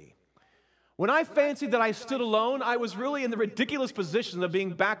making me. When I fancied that I stood alone, I was really in the ridiculous position of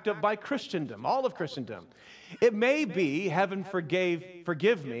being backed up by Christendom, all of Christendom. It may be, heaven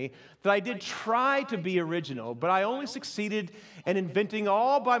forgive me, that I did try to be original, but I only succeeded in inventing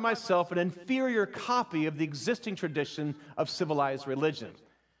all by myself an inferior copy of the existing tradition of civilized religion.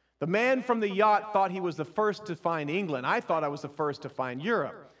 The man from the yacht thought he was the first to find England. I thought I was the first to find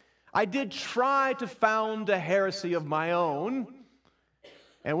Europe. I did try to found a heresy of my own,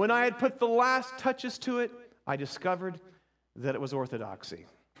 and when I had put the last touches to it, I discovered that it was orthodoxy.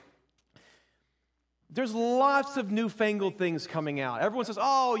 There's lots of newfangled things coming out. Everyone says,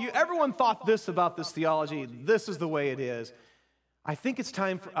 everyone thought this about this theology. This is the way it is. I think it's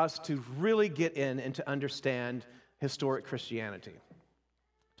time for us to really get in and to understand historic Christianity.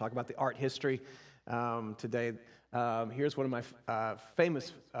 Talk about the art history today. Here's one of my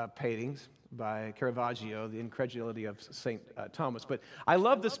famous paintings by Caravaggio, The Incredulity of St. Thomas. But I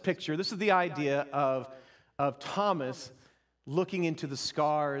love this picture. This is the idea of Thomas looking into the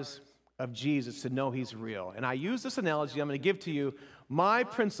scars of Jesus to know he's real. And I use this analogy. I'm going to give to you my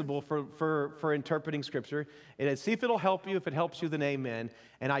principle for interpreting Scripture. And see if it'll help you. If it helps you, then amen.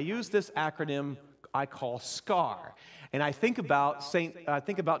 And I use this acronym I call SCAR. And I think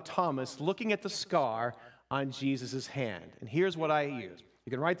about Thomas looking at the scar on Jesus' hand. And here's what I use. You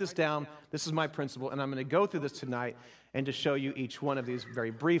can write this down. This is my principle, and I'm going to go through this tonight and to show you each one of these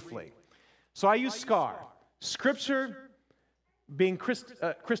very briefly. So I use SCAR. Scripture being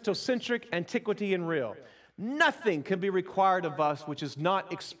Christocentric, antiquity, and real. Nothing can be required of us which is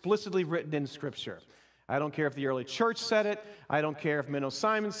not explicitly written in Scripture. I don't care if the early church said it. I don't care if Menno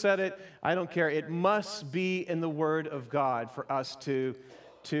Simon said it. I don't care. It must be in the Word of God for us to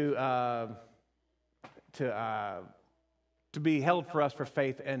be held for us for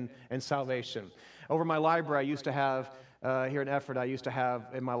faith and salvation. Over my library, I used to have, here in Effort, I used to have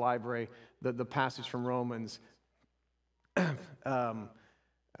in my library the passage from Romans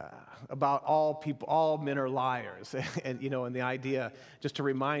about all men are liars, and the idea, just to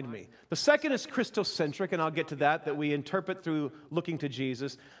remind me. The second is Christocentric, and I'll get to that we interpret through looking to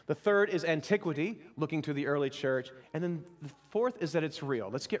Jesus. The third is antiquity, looking to the early church. And then the fourth is that it's real.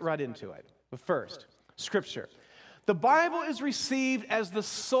 Let's get right into it. But first, Scripture. The Bible is received as the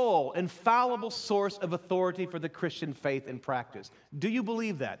sole, infallible source of authority for the Christian faith and practice. Do you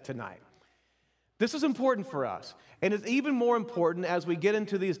believe that tonight? This is important for us, and it's even more important as we get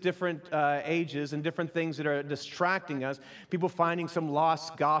into these different ages and different things that are distracting us, people finding some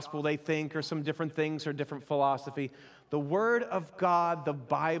lost gospel they think, or some different things or different philosophy. The Word of God, the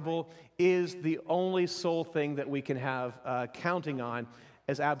Bible, is the only sole thing that we can have counting on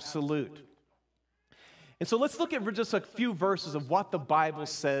as absolute. And so let's look at just a few verses of what the Bible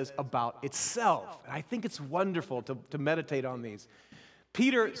says about itself. And I think it's wonderful to meditate on these.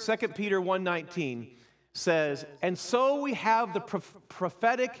 2 Peter 1:19 says, and so we have the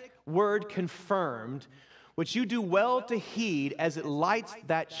prophetic word confirmed, which you do well to heed as it lights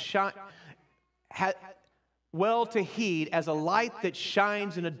that well to heed as a light that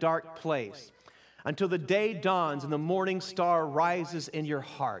shines in a dark place, until the day dawns and the morning star rises in your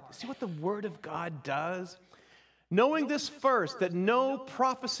heart. See what the Word of God does? Knowing this first, that no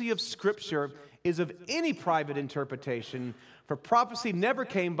prophecy of Scripture is of any private interpretation, for prophecy never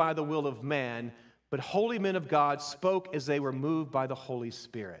came by the will of man, but holy men of God spoke as they were moved by the Holy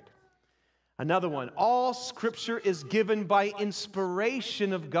Spirit. Another one, all Scripture is given by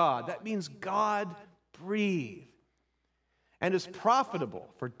inspiration of God. That means God breathed. And is profitable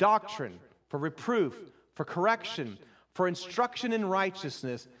for doctrine, for reproof, for correction, for instruction in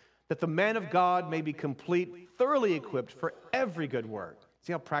righteousness, that the man of God may be complete, thoroughly equipped for every good work.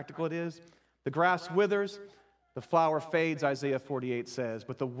 See how practical it is? The grass withers, the flower fades, Isaiah 48 says,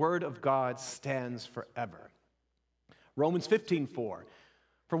 but the word of God stands forever. Romans 15:4,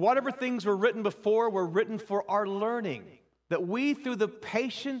 for whatever things were written before were written for our learning, that we through the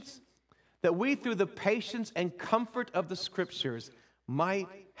patience and comfort of the Scriptures might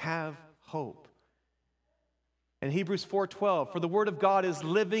have hope. And Hebrews 4:12, for the word of God is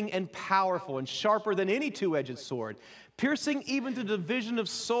living and powerful and sharper than any two-edged sword, piercing even to the division of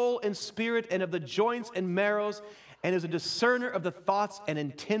soul and spirit and of the joints and marrows, and is a discerner of the thoughts and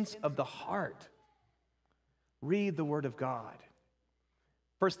intents of the heart. Read the word of God.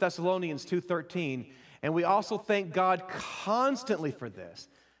 1 Thessalonians 2:13, and we also thank God constantly for this,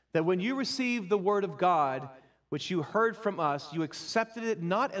 that when you received the word of God, which you heard from us, you accepted it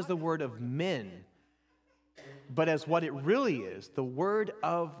not as the word of men, but as what it really is, the word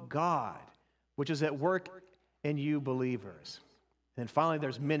of God, which is at work in you believers. And finally,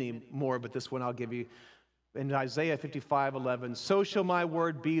 there's many more, but this one I'll give you. In Isaiah 55:11, so shall my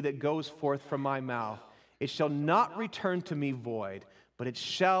word be that goes forth from my mouth. It shall not return to me void, but it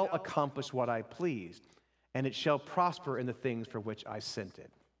shall accomplish what I pleased, and it shall prosper in the things for which I sent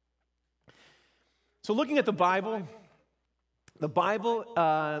it. So looking at the Bible,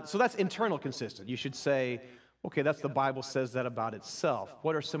 so that's internal consistent. You should say, okay, that's the Bible says that about itself.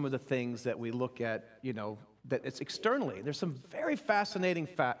 What are some of the things that we look at, that it's externally? There's some very fascinating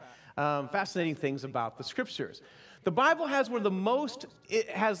things about the Scriptures. The Bible has the most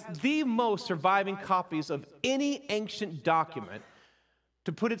surviving copies of any ancient document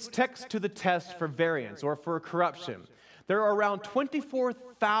to put its text to the test for variance or for corruption. There are around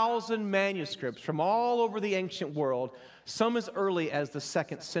 24,000 manuscripts from all over the ancient world, some as early as the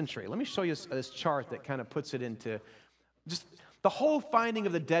 2nd century. Let me show you this chart that kind of puts it into just the whole finding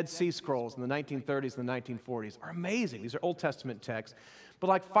of the Dead Sea Scrolls in the 1930s and the 1940s are amazing. These are Old Testament texts. But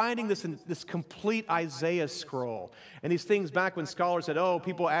like finding this complete Isaiah scroll and these things back when scholars said, oh,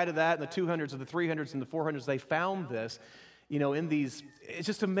 people added that in the 200s and the 300s and the 400s, they found this, in these, it's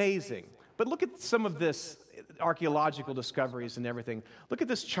just amazing. But look at some of this archaeological discoveries and everything. Look at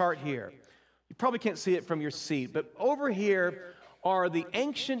this chart here. You probably can't see it from your seat, but over here are the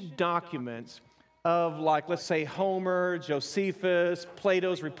ancient documents of, like, let's say Homer, Josephus,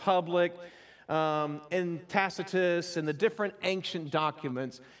 Plato's Republic, and Tacitus, and the different ancient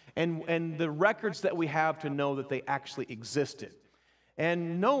documents, and the records that we have to know that they actually existed.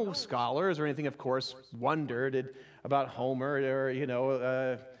 And no scholars or anything, of course, wondered about Homer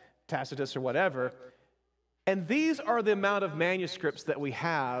or, Tacitus or whatever. And these are the amount of manuscripts that we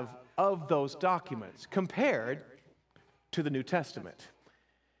have of those documents compared to the New Testament.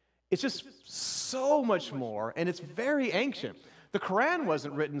 It's just so much more, and it's very ancient. The Quran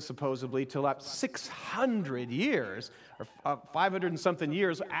wasn't written supposedly till about 600 years, or 500 and something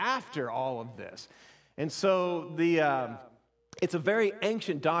years after all of this. And so it's a very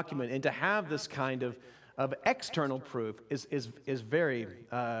ancient document, and to have this kind of external proof is very,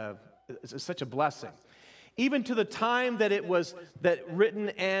 is such a blessing. Even to the time that it was written,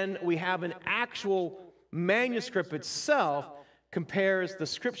 and we have an actual manuscript itself, compares the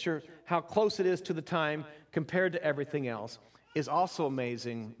Scripture, how close it is to the time compared to everything else, is also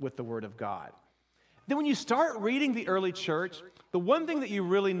amazing with the Word of God. Then when you start reading the early church, the one thing that you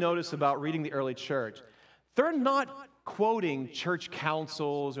really notice about reading the early church, they're not quoting church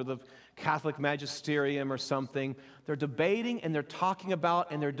councils or the Catholic magisterium or something. They're debating and they're talking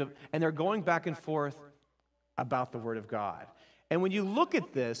about and they're going back and forth about the Word of God. And when you look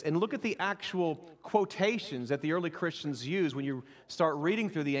at this and look at the actual quotations that the early Christians use when you start reading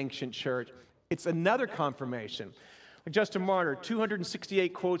through the ancient church, it's another confirmation. Like Justin Martyr,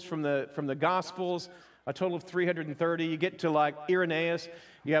 268 quotes from the Gospels, a total of 330. You get to like Irenaeus,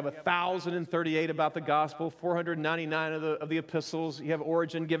 you have 1,038 about the Gospel, 499 of the epistles. You have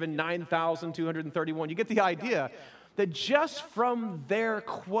Origen given 9,231. You get the idea that just from their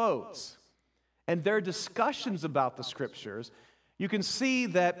quotes and their discussions about the Scriptures, you can see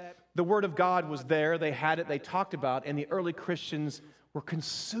that the Word of God was there, they had it, they talked about it, and the early Christians were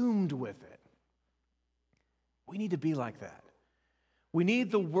consumed with it. We need to be like that. We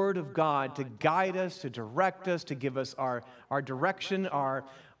need the Word of God to guide us, to direct us, to give us our direction, our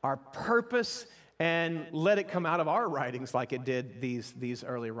purpose, and let it come out of our writings like it did these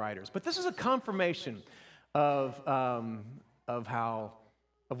early writers. But this is a confirmation of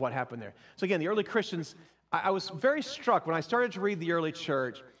what happened there. So again, the early Christians, I was very struck when I started to read the early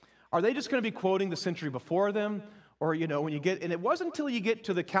church. Are they just going to be quoting the century before them? Or, when you get, and it wasn't until you get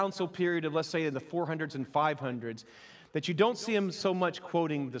to the council period of, let's say, in the 400s and 500s, that you don't see them so much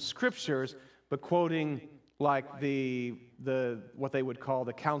quoting the scriptures, but quoting like the what they would call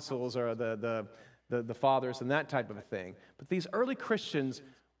the councils or the fathers and that type of a thing. But these early Christians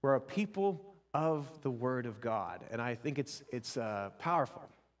were a people of the Word of God, and I think it's powerful.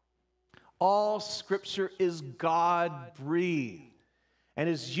 All Scripture is God-breathed and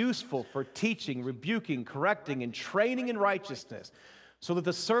is useful for teaching, rebuking, correcting, and training in righteousness, so that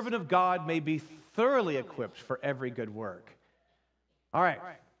the servant of God may be thoroughly equipped for every good work. All right.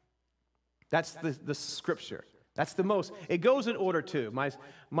 That's the Scripture. That's the most. It goes in order, too.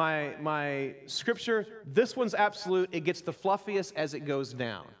 My Scripture, this one's absolute. It gets the fluffiest as it goes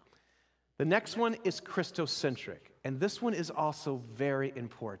down. The next one is Christocentric, and this one is also very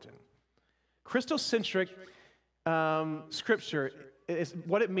important. Christocentric Scripture,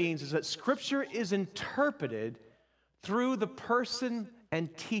 what it means is that Scripture is interpreted through the person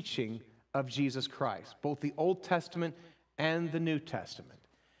and teaching of Jesus Christ, both the Old Testament and the New Testament.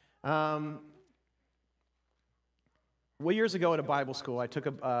 Years ago at a Bible school, I took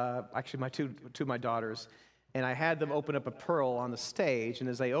actually two of my daughters, and I had them open up a pearl on the stage, and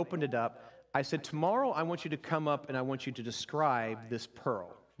as they opened it up, I said, tomorrow I want you to come up and I want you to describe this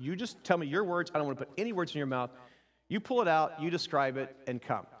pearl. You just tell me your words. I don't want to put any words in your mouth. You pull it out, you describe it, and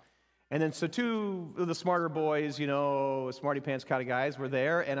come. And then so two of the smarter boys, smarty pants kind of guys were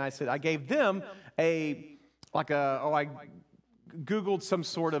there, and I gave them I Googled some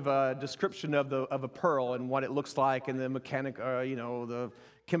sort of a description of a pearl and what it looks like and the the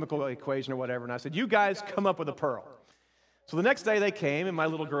chemical equation or whatever. And I said, you guys come up with a pearl. So the next day they came, and my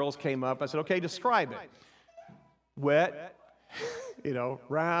little girls came up. I said, okay, describe it. Wet,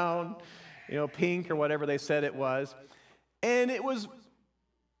 round, pink or whatever they said it was. And it was,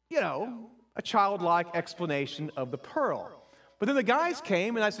 a childlike explanation of the pearl. But then the guys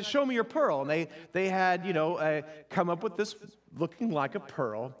came, and I said, show me your pearl. And they had, come up with this looking like a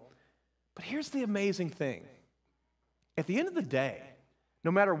pearl. But here's the amazing thing. At the end of the day,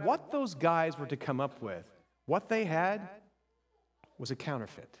 no matter what those guys were to come up with, what they had was a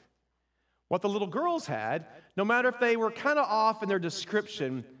counterfeit. What the little girls had, no matter if they were kind of off in their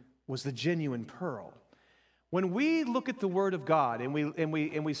description, was the genuine pearl. When we look at the Word of God and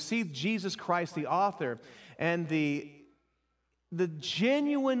we see Jesus Christ, the author, and the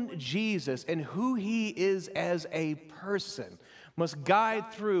genuine Jesus and who He is as a person must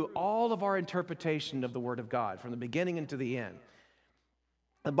guide through all of our interpretation of the Word of God from the beginning into the end.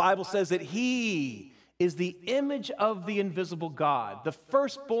 The Bible says that He is the image of the invisible God, the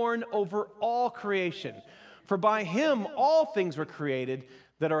firstborn over all creation. For by Him all things were created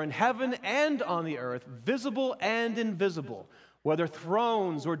that are in heaven and on the earth, visible and invisible, whether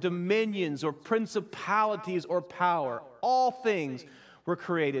thrones or dominions or principalities or power, all things were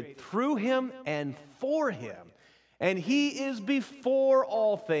created through Him and for Him. And He is before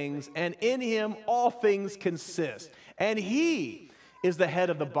all things, and in Him all things consist. And He is the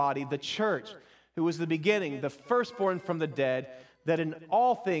head of the body, the church, who was the beginning, the firstborn from the dead, that in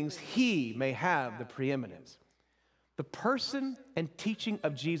all things He may have the preeminence. The person and teaching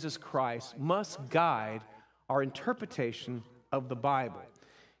of Jesus Christ must guide our interpretation of the Bible.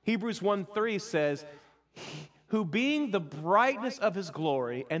 Hebrews 1:3 says, who being the brightness of His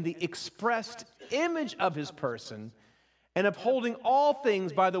glory and the expressed image of His person, and upholding all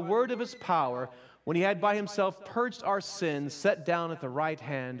things by the word of His power, when He had by Himself purged our sins, sat down at the right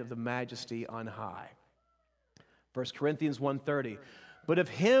hand of the Majesty on high. 1 Corinthians 1:30, but of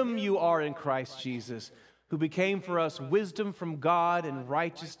Him you are in Christ Jesus, who became for us wisdom from God and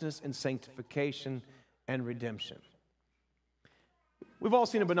righteousness and sanctification and redemption. We've all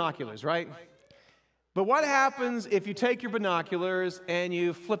seen the binoculars, right? But what happens if you take your binoculars and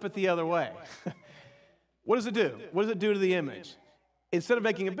you flip it the other way? What does it do? What does it do to the image? Instead of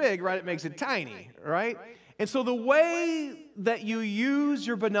making it big, right, it makes it tiny, right? And so the way that you use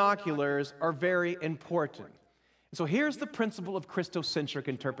your binoculars are very important. So here's the principle of Christocentric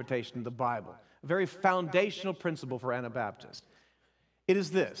interpretation of the Bible, a very foundational principle for Anabaptists. It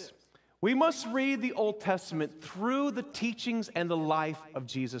is this: we must read the Old Testament through the teachings and the life of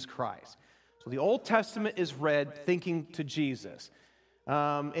Jesus Christ. So the Old Testament is read thinking to Jesus.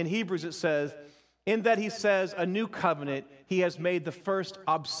 In Hebrews it says, in that he says, a new covenant, he has made the first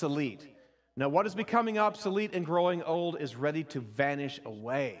obsolete. Now, what is becoming obsolete and growing old is ready to vanish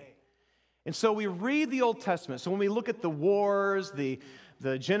away. And so we read the Old Testament. So when we look at the wars, the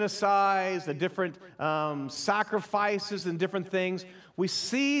genocides, the different sacrifices and different things, we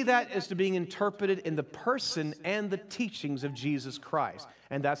see that as to being interpreted in the person and the teachings of Jesus Christ.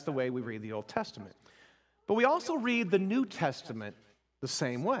 And that's the way we read the Old Testament. But we also read the New Testament the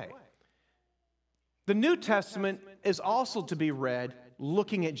same way. The New Testament is also to be read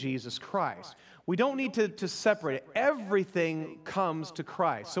looking at Jesus Christ. We don't need to separate it. Everything comes to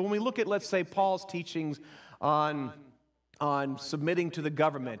Christ. So when we look at, let's say, Paul's teachings on submitting to the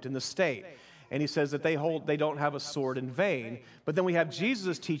government and the state, and he says that they don't have a sword in vain, but then we have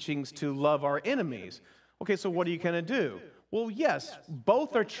Jesus' teachings to love our enemies. Okay, so what are you going to do? Well, yes,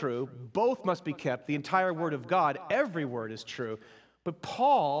 both are true. Both must be kept. The entire Word of God, every word is true. But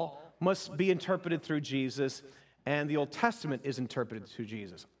Paul must be interpreted through Jesus, and the Old Testament is interpreted through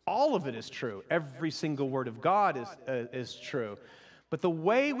Jesus. All of it is true. Every single word of God is true. But the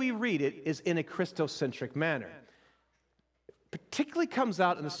way we read it is in a Christocentric manner. It particularly comes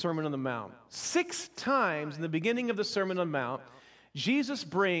out in the Sermon on the Mount. 6 times in the beginning of the Sermon on the Mount, Jesus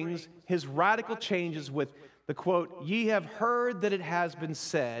brings his radical changes with the quote, "Ye have heard that it has been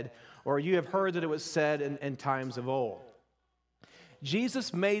said," or "You have heard that it was said in times of old."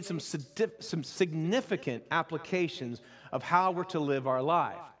 Jesus made some significant applications of how we're to live our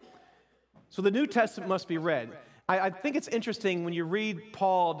life. So the New Testament must be read. I think it's interesting when you read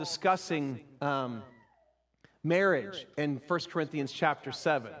Paul discussing marriage in 1 Corinthians chapter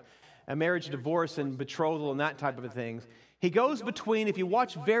 7, a marriage, divorce, and betrothal and that type of things. He goes between, if you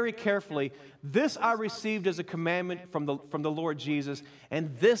watch very carefully, "This I received as a commandment from the Lord Jesus,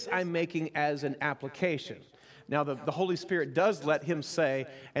 and this I'm making as an application." Now, the Holy Spirit does let him say,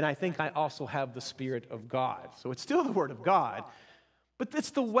 "And I think I also have the Spirit of God." So it's still the Word of God, but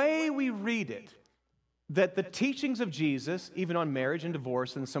it's the way we read it, that the teachings of Jesus, even on marriage and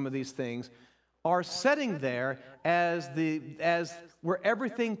divorce and some of these things, are setting there as where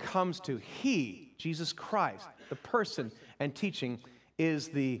everything comes to. He, Jesus Christ, the person and teaching, is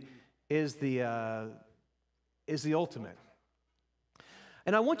the ultimate.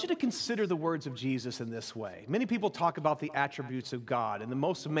 And I want you to consider the words of Jesus in this way. Many people talk about the attributes of God, and the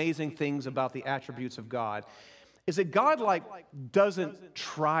most amazing things about the attributes of God is that God doesn't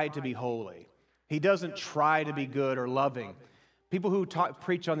try to be holy. He doesn't try to be good or loving. People who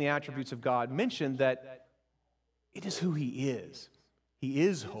preach on the attributes of God mention that it is who He is. He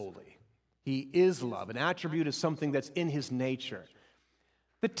is holy. He is love. An attribute is something that's in His nature.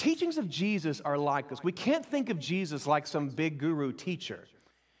 The teachings of Jesus are like this. We can't think of Jesus like some big guru teacher.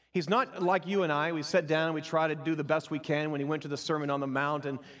 He's not like you and I. We sit down and we try to do the best we can when He went to the Sermon on the Mount,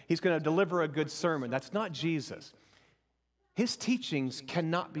 and He's going to deliver a good sermon. That's not Jesus. His teachings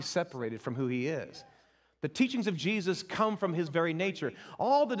cannot be separated from who He is. The teachings of Jesus come from His very nature.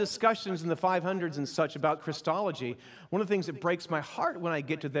 All the discussions in the 500s and such about Christology, one of the things that breaks my heart when I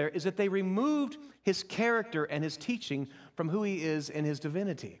get to there is that they removed His character and His teaching from who He is in His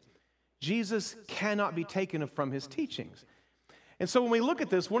divinity. Jesus cannot be taken from His teachings. And so when we look at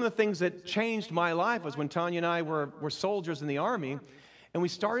this, one of the things that changed my life was when Tanya and I were soldiers in the Army, and we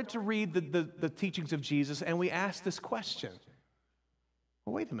started to read the teachings of Jesus, and we asked this question.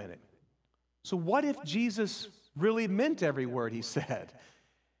 Well, wait a minute. So what if Jesus really meant every word He said?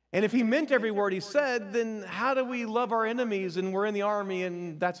 And if He meant every word He said, then how do we love our enemies and we're in the army,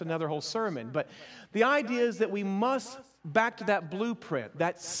 and that's another whole sermon. But the idea is that we must, back to that blueprint,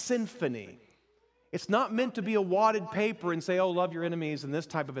 that symphony. It's not meant to be a wadded paper and say, oh, love your enemies and this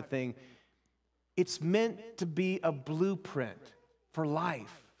type of a thing. It's meant to be a blueprint for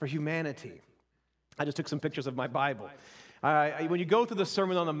life, for humanity. I just took some pictures of my Bible. When you go through the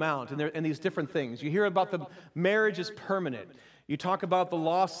Sermon on the Mount and these different things, you hear about the marriage is permanent. You talk about the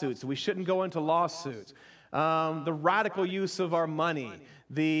lawsuits. We shouldn't go into lawsuits. The radical use of our money.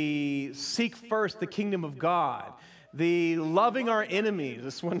 The seek first the kingdom of God. The loving our enemies.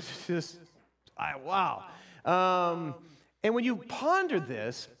 This one just, wow. And when you ponder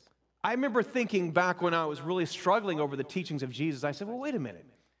this, I remember thinking back when I was really struggling over the teachings of Jesus, I said, well, wait a minute.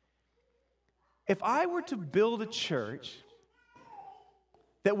 If I were to build a church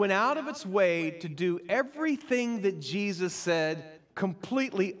that went out of its way to do everything that Jesus said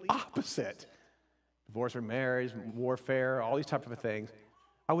completely opposite, divorce or marriage, warfare, all these types of things,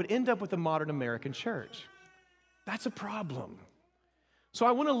 I would end up with a modern American church. That's a problem. So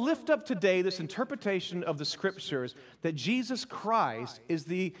I want to lift up today this interpretation of the Scriptures that Jesus Christ is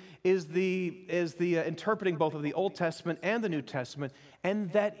the interpreting both of the Old Testament and the New Testament, and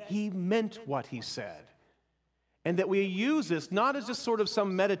that He meant what He said. And that we use this not as just sort of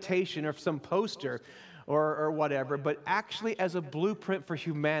some meditation or some poster or whatever, but actually as a blueprint for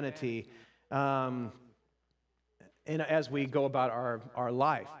humanity and as we go about our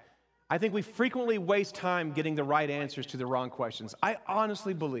life. I think we frequently waste time getting the right answers to the wrong questions. I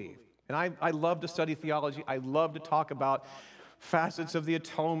honestly believe, and I love to study theology, I love to talk about facets of the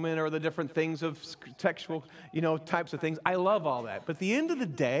atonement or the different things of textual, types of things. I love all that. But at the end of the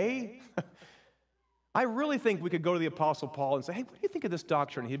day, I really think we could go to the Apostle Paul and say, hey, what do you think of this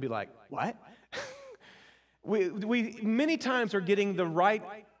doctrine? And he'd be like, what? we many times are getting the right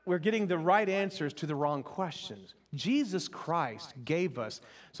answers to the wrong questions. Jesus Christ gave us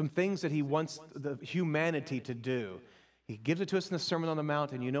some things that He wants the humanity to do. He gives it to us in the Sermon on the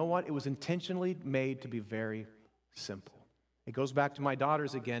Mount, and you know what? It was intentionally made to be very simple. It goes back to my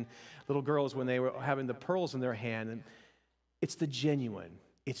daughters again, little girls, when they were having the pearls in their hand, and it's the genuine.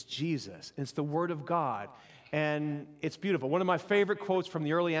 It's Jesus. And it's the Word of God. And it's beautiful. One of my favorite quotes from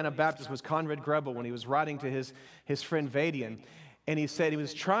the early Anabaptists was Conrad Grebel when he was writing to his friend Vadian. And he said, he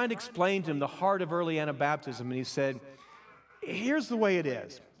was trying to explain to him the heart of early Anabaptism. And he said, here's the way it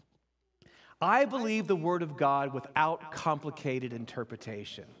is. I believe the Word of God without complicated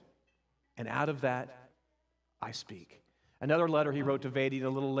interpretation. And out of that, I speak. Another letter he wrote to Vadian a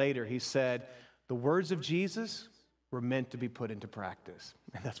little later, he said, the words of Jesus were meant to be put into practice.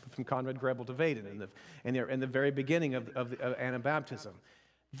 And that's from Conrad Grebel to Vadian in the very beginning of Anabaptism.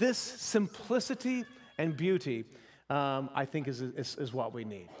 This simplicity and beauty, I think, is what we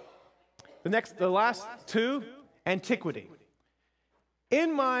need. The last two, antiquity.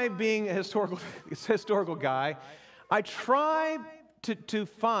 In my being a historical guy, I try to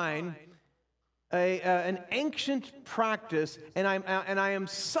find an ancient practice, and I am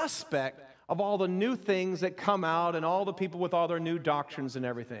suspect of all the new things that come out and all the people with all their new doctrines and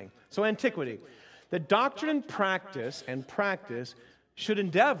everything. So antiquity. The doctrine and practice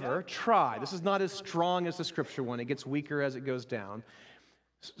should try. This is not as strong as the Scripture one. It gets weaker as it goes down.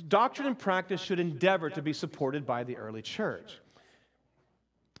 Doctrine and practice should endeavor to be supported by the early church.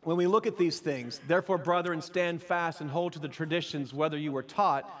 When we look at these things, therefore, brethren, stand fast and hold to the traditions, whether you were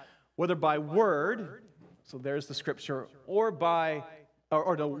taught, whether by word, so there's the Scripture, or by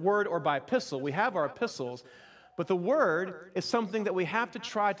the word or by epistle. We have our epistles, but the word is something that we have to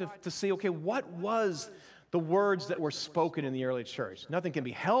try to see, okay, what was the words that were spoken in the early church? Nothing can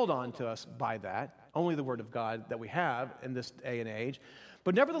be held on to us by that, only the Word of God that we have in this day and age.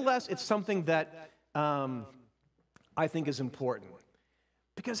 But nevertheless, it's something that I think is important.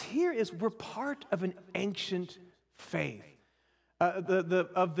 Because we're part of an ancient faith. The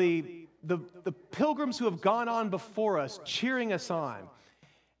pilgrims who have gone on before us, cheering us on.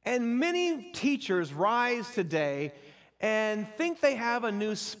 And many teachers rise today and think they have a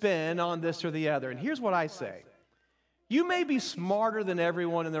new spin on this or the other. And here's what I say. You may be smarter than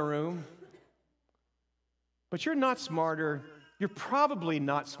everyone in the room, but you're probably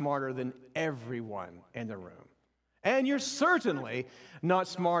not smarter than everyone in the room. And you're certainly not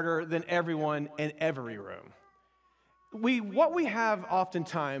smarter than everyone in every room. What we have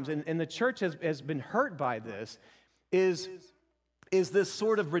oftentimes, and the church has been hurt by this, is this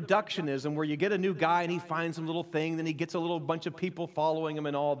sort of reductionism where you get a new guy and he finds some little thing, then he gets a little bunch of people following him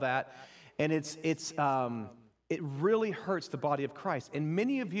and all that, and it really hurts the body of Christ. And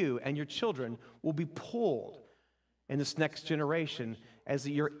many of you and your children will be pulled in this next generation as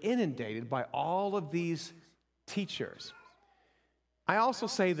you're inundated by all of these teachers. I also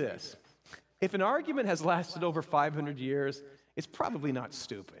say this. If an argument has lasted over 500 years, it's probably not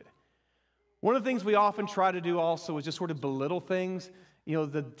stupid. One of the things we often try to do also is just sort of belittle things,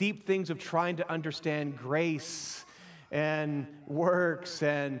 the deep things of trying to understand grace and works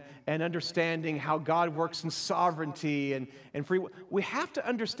and understanding how God works in sovereignty and free. We have to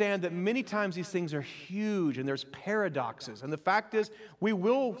understand that many times these things are huge and there's paradoxes. And the fact is, we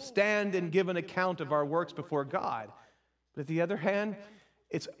will stand and give an account of our works before God. But on the other hand,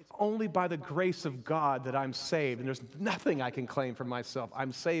 it's only by the grace of God that I'm saved, and there's nothing I can claim for myself.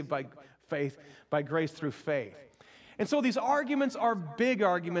 I'm saved by faith, by grace through faith. And so these arguments are big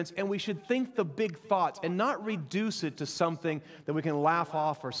arguments, and we should think the big thoughts and not reduce it to something that we can laugh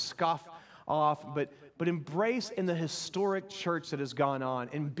off or scoff off, but embrace in the historic church that has gone on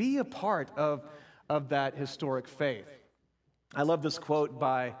and be a part of that historic faith. I love this quote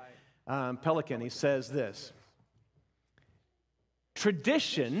by Pelican. He says this: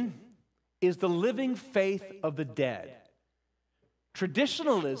 tradition is the living faith of the dead.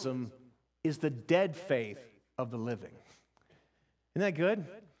 Traditionalism is the dead faith of the living. Isn't that good?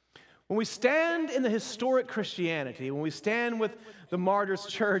 When we stand in the historic Christianity, when we stand with the Martyrs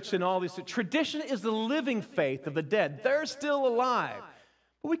Church and all these, tradition is the living faith of the dead. They're still alive.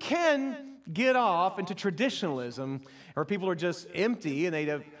 But we can get off into traditionalism, where people are just empty and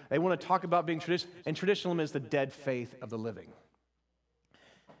they want to talk about being traditional, and traditionalism is the dead faith of the living.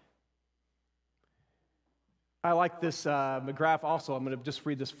 I like this McGrath also. I'm going to just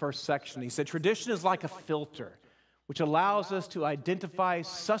read this first section. He said, tradition is like a filter, which allows us to identify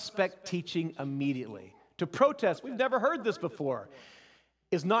suspect teaching immediately. To protest, we've never heard this before,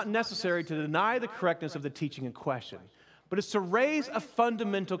 is not necessary to deny the correctness of the teaching in question, but it's to raise a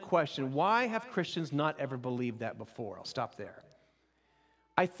fundamental question. Why have Christians not ever believed that before? I'll stop there.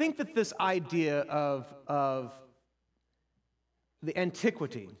 I think that this idea of the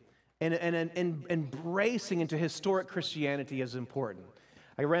antiquity and embracing into historic Christianity is important.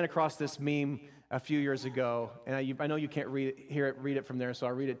 I ran across this meme a few years ago, and I know you can't read it from there, so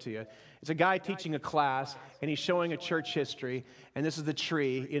I'll read it to you. It's a guy teaching a class, and he's showing a church history, and this is the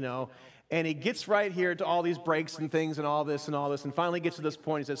tree, and he gets right here to all these breaks and things and all this, and finally gets to this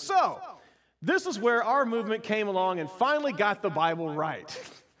point. He says, so, this is where our movement came along and finally got the Bible right.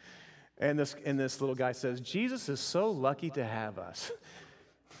 And this little guy says, Jesus is so lucky to have us.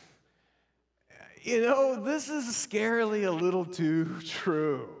 This is scarily a little too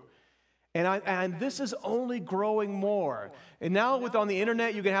true. And this is only growing more. And now on the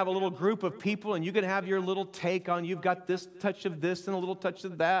internet, you can have a little group of people and you can have your little take on, you've got this touch of this and a little touch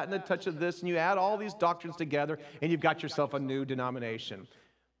of that and a touch of this, and you add all these doctrines together and you've got yourself a new denomination.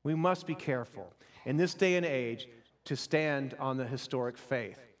 We must be careful in this day and age to stand on the historic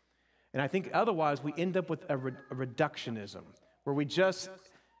faith. And I think otherwise we end up with a reductionism where we just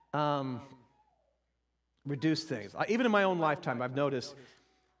reduce things. Even in my own lifetime, I've noticed,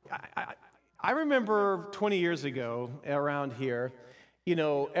 I remember 20 years ago around here,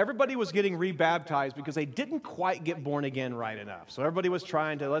 everybody was getting rebaptized because they didn't quite get born again right enough. So everybody was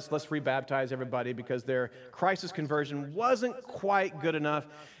trying to, let's rebaptize everybody because their crisis conversion wasn't quite good enough.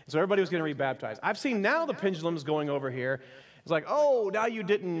 So everybody was getting rebaptized. I've seen now the pendulum's going over here. It's like, oh, now you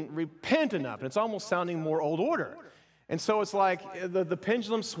didn't repent enough. And it's almost sounding more old order. And so it's like the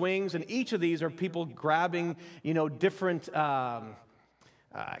pendulum swings, and each of these are people grabbing, different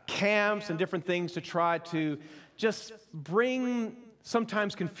camps and different things to try to just bring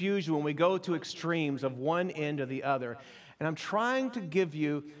sometimes confusion when we go to extremes of one end or the other. And I'm trying to give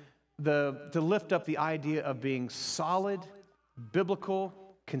you to lift up the idea of being solid, biblical,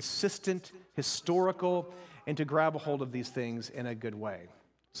 consistent, historical, and to grab a hold of these things in a good way.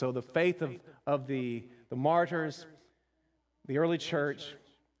 So the faith of the martyrs, the early church,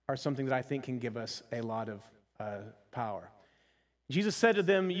 are something that I think can give us a lot of power. Jesus said to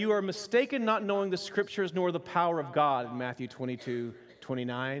them, you are mistaken not knowing the scriptures nor the power of God, in Matthew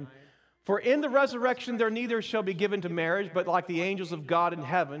 22:29. For in the resurrection there neither shall be given to marriage, but like the angels of God in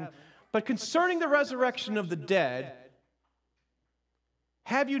heaven. But concerning the resurrection of the dead,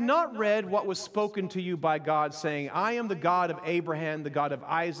 have you not read what was spoken to you by God, saying, I am the God of Abraham, the God of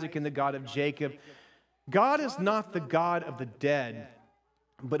Isaac, and the God of Jacob. God is not the God of the dead,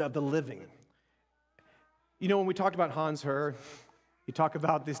 but of the living. When we talked about Hans Herr, you talk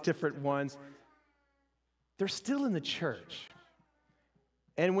about these different ones, they're still in the church.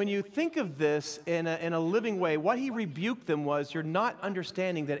 And when you think of this in a living way, what he rebuked them was, you're not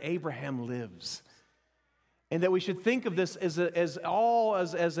understanding that Abraham lives. And that we should think of this as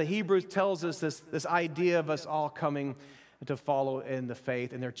the Hebrews tells us, this idea of us all coming to follow in the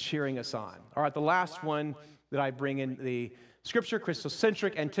faith, and they're cheering us on. All right, the last one that I bring in, the scripture,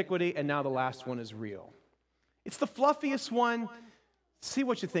 Christocentric antiquity, and now the last one is real. It's the fluffiest one. See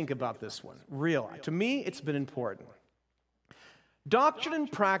what you think about this one. Real. To me, it's been important. Doctrine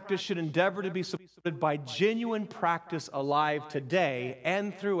and practice should endeavor to be supported by genuine practice alive today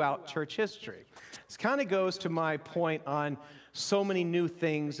and throughout church history. This kind of goes to my point on so many new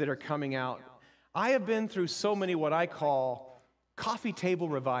things that are coming out. I have been through so many what I call coffee table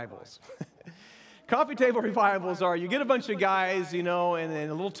revivals. Coffee table revivals are, you get a bunch of guys, and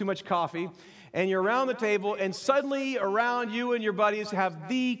a little too much coffee, and you're around the table, and suddenly around you and your buddies have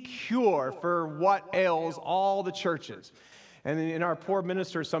the cure for what ails all the churches. And in our poor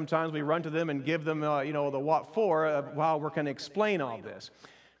ministers, sometimes we run to them and give them, the what for while we're going to explain all this.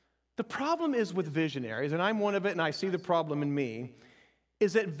 The problem is with visionaries, and I'm one of it, and I see the problem in me,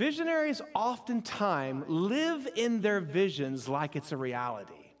 is that visionaries oftentimes live in their visions like it's a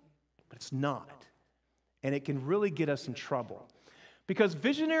reality, but it's not. And it can really get us in trouble. Because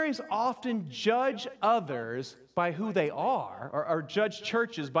visionaries often judge others by who they are, or judge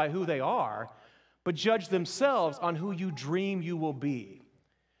churches by who they are, but judge themselves on who you dream you will be.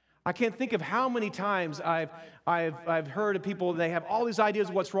 I can't think of how many times I've heard of people, they have all these ideas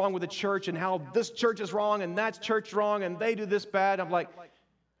of what's wrong with the church and how this church is wrong and that church wrong and they do this bad. I'm like,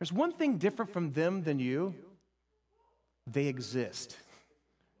 there's one thing different from them than you. They exist.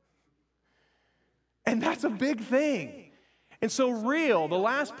 And that's a big thing. And so the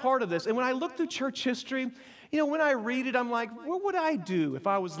last part of this, and when I look through church history, when I read it, I'm like, what would I do if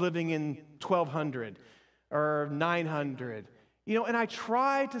I was living in 1200 or 900? And I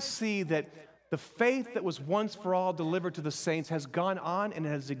try to see that the faith that was once for all delivered to the saints has gone on and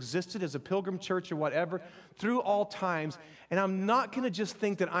has existed as a pilgrim church or whatever through all times. And I'm not going to just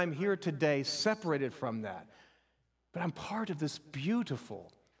think that I'm here today separated from that. But I'm part of this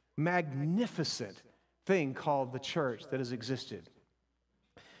beautiful, magnificent thing called the church that has existed.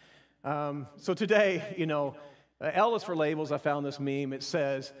 So today, L is for labels. I found this meme. It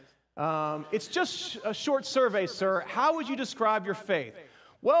says, it's just a short survey, sir. How would you describe your faith?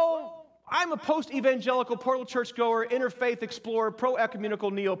 Well, I'm a post-evangelical, portal churchgoer, interfaith explorer,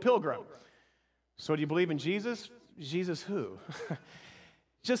 pro-ecumenical neo-pilgrim. So do you believe in Jesus? Jesus who?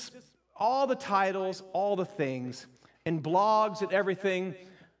 Just all the titles, all the things, and blogs and everything.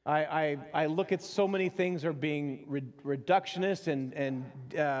 I look at so many things are being reductionist and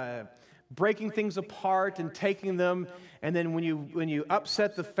breaking things apart and taking them, and then when you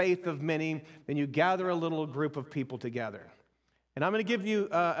upset the faith of many, then you gather a little group of people together. And I'm going to give you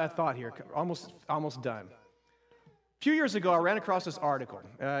a thought here, almost done. A few years ago, I ran across this article.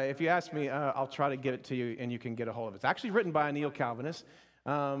 If you ask me, I'll try to give it to you, and you can get a hold of it. It's actually written by a neo-Calvinist,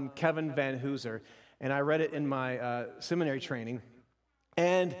 Kevin Van Hooser, and I read it in my seminary training.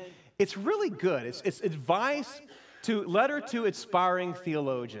 And it's really good. It's advice letter to aspiring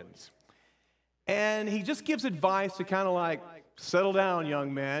theologians. And he just gives advice to kind of like, settle down,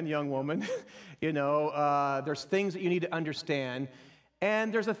 young man, young woman. There's things that you need to understand.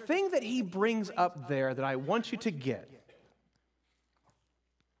 And there's a thing that he brings up there that I want you to get.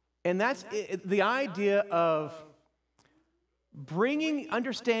 And that's the idea of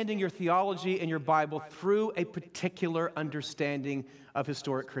understanding your theology and your Bible through a particular understanding of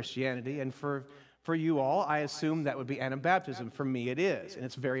historic Christianity. And for you all, I assume that would be Anabaptism. For me, it is, and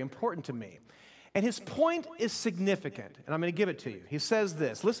it's very important to me. And his point is significant, and I'm going to give it to you. He says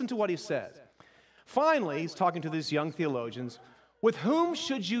this. Listen to what he says. Finally, he's talking to these young theologians, with whom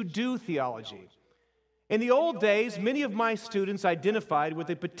should you do theology? In the old days, many of my students identified with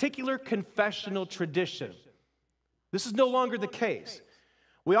a particular confessional tradition. This is no longer the case.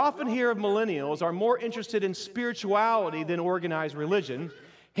 We often hear of millennials are more interested in spirituality than organized religion,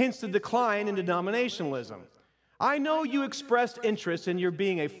 hence the decline in denominationalism. I know you expressed interest in your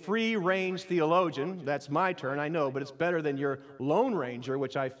being a free-range theologian. That's my turn, I know, but it's better than your Lone Ranger,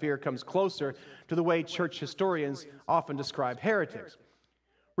 which I fear comes closer to the way church historians often describe heretics.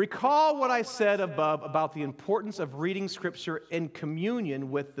 Recall what I said above about the importance of reading Scripture in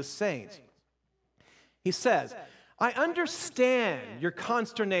communion with the saints. He says, I understand your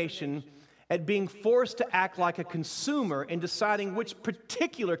consternation at being forced to act like a consumer in deciding which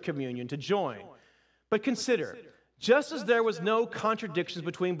particular communion to join. But consider, just as there was no contradictions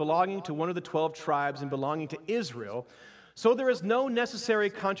between belonging to one of the 12 tribes and belonging to Israel, so there is no necessary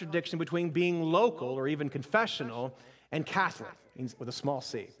contradiction between being local or even confessional and Catholic, with a small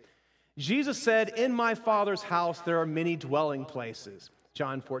c. Jesus said, in my Father's house there are many dwelling places,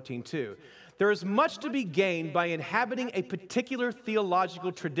 John 14:2. There is much to be gained by inhabiting a particular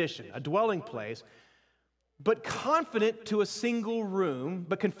theological tradition, a dwelling place, but confinement to a single room,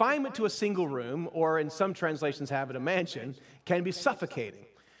 or in some translations have it a mansion, can be suffocating.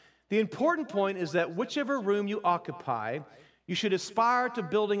 The important point is that whichever room you occupy, you should aspire to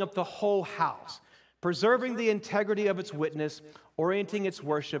building up the whole house, preserving the integrity of its witness, orienting its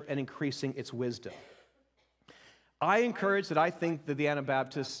worship, and increasing its wisdom. I encourage that I think that the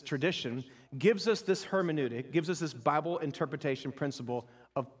Anabaptist tradition gives us this hermeneutic, gives us this Bible interpretation principle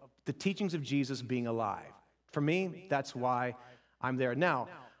of the teachings of Jesus being alive. For me, that's why I'm there. Now,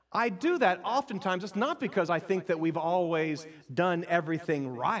 I do that oftentimes. It's not because I think that we've always done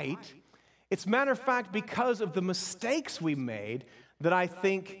everything right. It's matter of fact because of the mistakes we made that I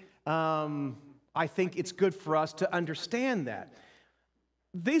think it's good for us to understand that.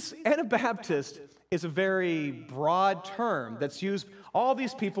 This Anabaptist is a very broad term that's used. All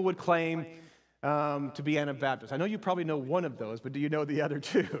these people would claim to be Anabaptist. I know you probably know one of those, but do you know the other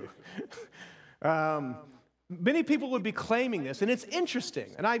two? Many people would be claiming this, and it's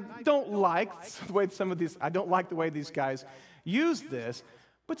interesting. And I don't like the way these guys use this.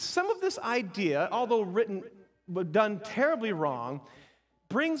 But some of this idea, although written, but done terribly wrong,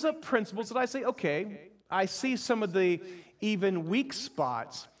 brings up principles that I say, okay, I see some of the even weak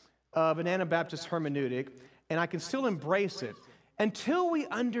spots of an Anabaptist hermeneutic, and I can still embrace it. Until we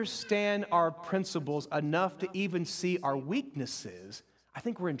understand our principles enough to even see our weaknesses, I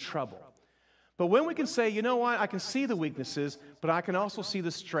think we're in trouble. But when we can say, you know what, I can see the weaknesses, but I can also see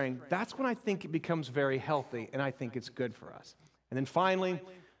the strength, that's when I think it becomes very healthy, and I think it's good for us. And then finally,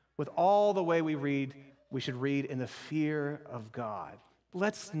 with all the way we read, we should read in the fear of God.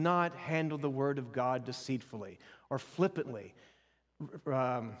 Let's not handle the Word of God deceitfully or flippantly.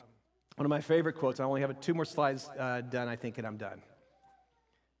 One of my favorite quotes, I only have 2 more slides done, I think, and I'm done.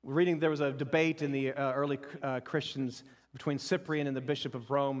 There was a debate in the early Christians between Cyprian and the Bishop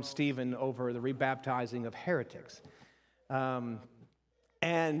of Rome, Stephen, over the rebaptizing of heretics. And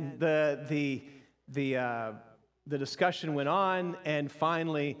the discussion went on, and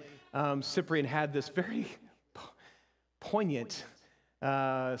finally Cyprian had this very poignant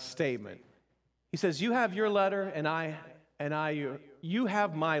statement. He says, "You have your letter, you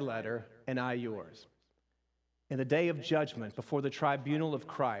have my letter, and I yours. In the day of judgment, before the tribunal of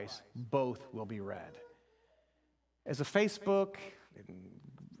Christ, both will be read." As a Facebook,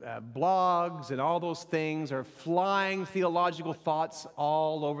 blogs, and all those things are flying theological thoughts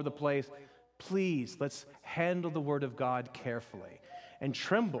all over the place, please, let's handle the Word of God carefully and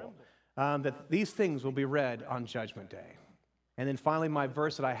tremble that these things will be read on Judgment Day. And then finally, my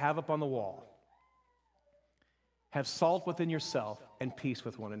verse that I have up on the wall: have salt within yourself and peace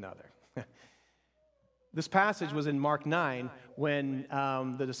with one another. This passage was in Mark 9 when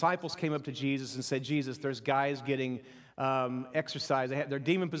the disciples came up to Jesus and said, Jesus, there's guys getting exercised. They're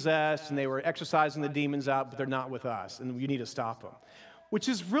demon-possessed, and they were exorcising the demons out, but they're not with us, and you need to stop them. Which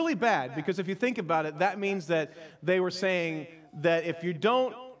is really bad, because if you think about it, that means that they were saying that if you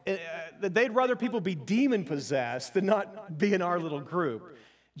don't, that they'd rather people be demon-possessed than not be in our little group.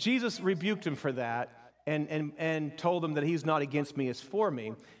 Jesus rebuked him for that and told them that he's not against me, he's for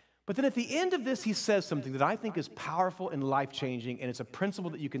me. But then at the end of this, he says something that I think is powerful and life-changing, and it's a principle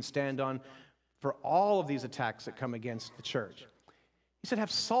that you can stand on for all of these attacks that come against the church. He said,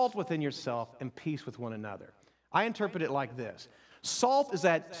 have salt within yourself and peace with one another. I interpret it like this. Salt is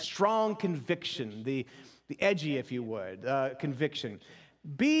that strong conviction, the edgy, if you would, conviction.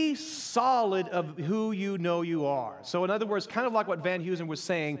 Be solid of who you know you are. So in other words, kind of like what Van Heusen was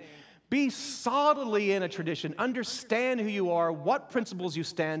saying, be solidly in a tradition. Understand who you are, what principles you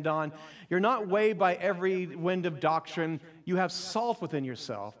stand on. You're not weighed by every wind of doctrine. You have salt within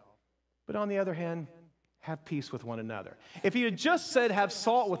yourself. But on the other hand, have peace with one another. If you had just said have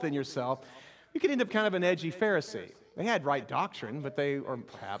salt within yourself, you could end up kind of an edgy Pharisee. They had right doctrine, but but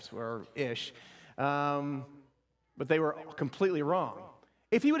they were completely wrong.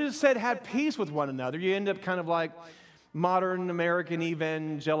 If you would have said have peace with one another, you end up kind of like modern American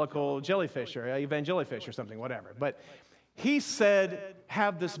evangelical jellyfish or evangelifish or something, whatever. But he said,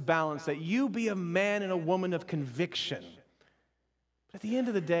 have this balance, that you be a man and a woman of conviction. But at the end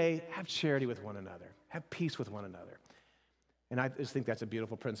of the day, have charity with one another. Have peace with one another. And I just think that's a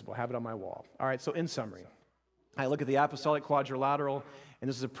beautiful principle. Have it on my wall. All right, so in summary, I look at the apostolic quadrilateral, and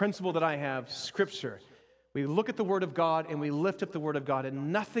this is a principle that I have, Scripture. We look at the Word of God and we lift up the Word of God,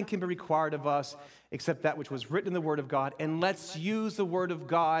 and nothing can be required of us except that which was written in the Word of God. And let's use the Word of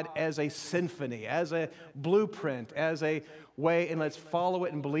God as a symphony, as a blueprint, as a way, and let's follow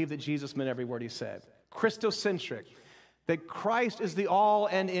it and believe that Jesus meant every word he said. Christocentric, that Christ is the all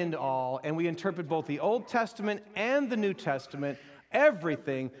and end all, and we interpret both the Old Testament and the New Testament,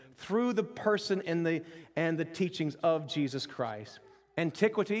 everything through the person and the teachings of Jesus Christ.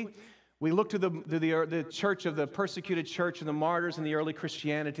 Antiquity, we look to the church of the persecuted church and the martyrs in the early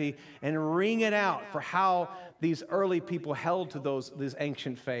Christianity and wring it out for how these early people held to this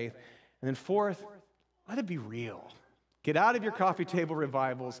ancient faith. And then fourth, let it be real. Get out of your coffee table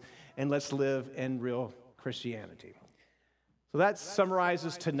revivals and let's live in real Christianity. So that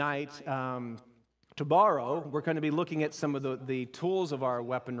summarizes tonight. Tomorrow, we're going to be looking at some of the tools of our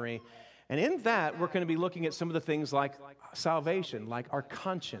weaponry. And in that, we're going to be looking at some of the things like salvation, like our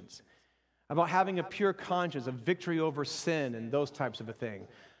conscience, about having a pure conscience, a victory over sin, and those types of a thing.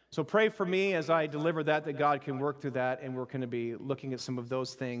 So pray for me as I deliver that God can work through that, and we're going to be looking at some of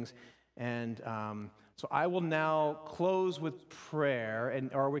those things. And so I will now close with prayer,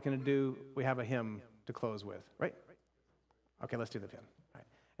 or are we going to we have a hymn to close with, right? Okay, let's do the hymn. All right.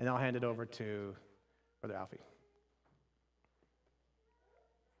 And I'll hand it over to Brother Alfie.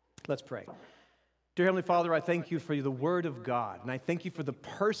 Let's pray. Dear Heavenly Father, I thank you for the Word of God, and I thank you for the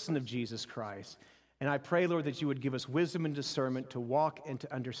person of Jesus Christ. And I pray, Lord, that you would give us wisdom and discernment to walk and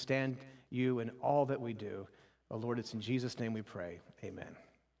to understand you in all that we do. Oh, Lord, it's in Jesus' name we pray. Amen.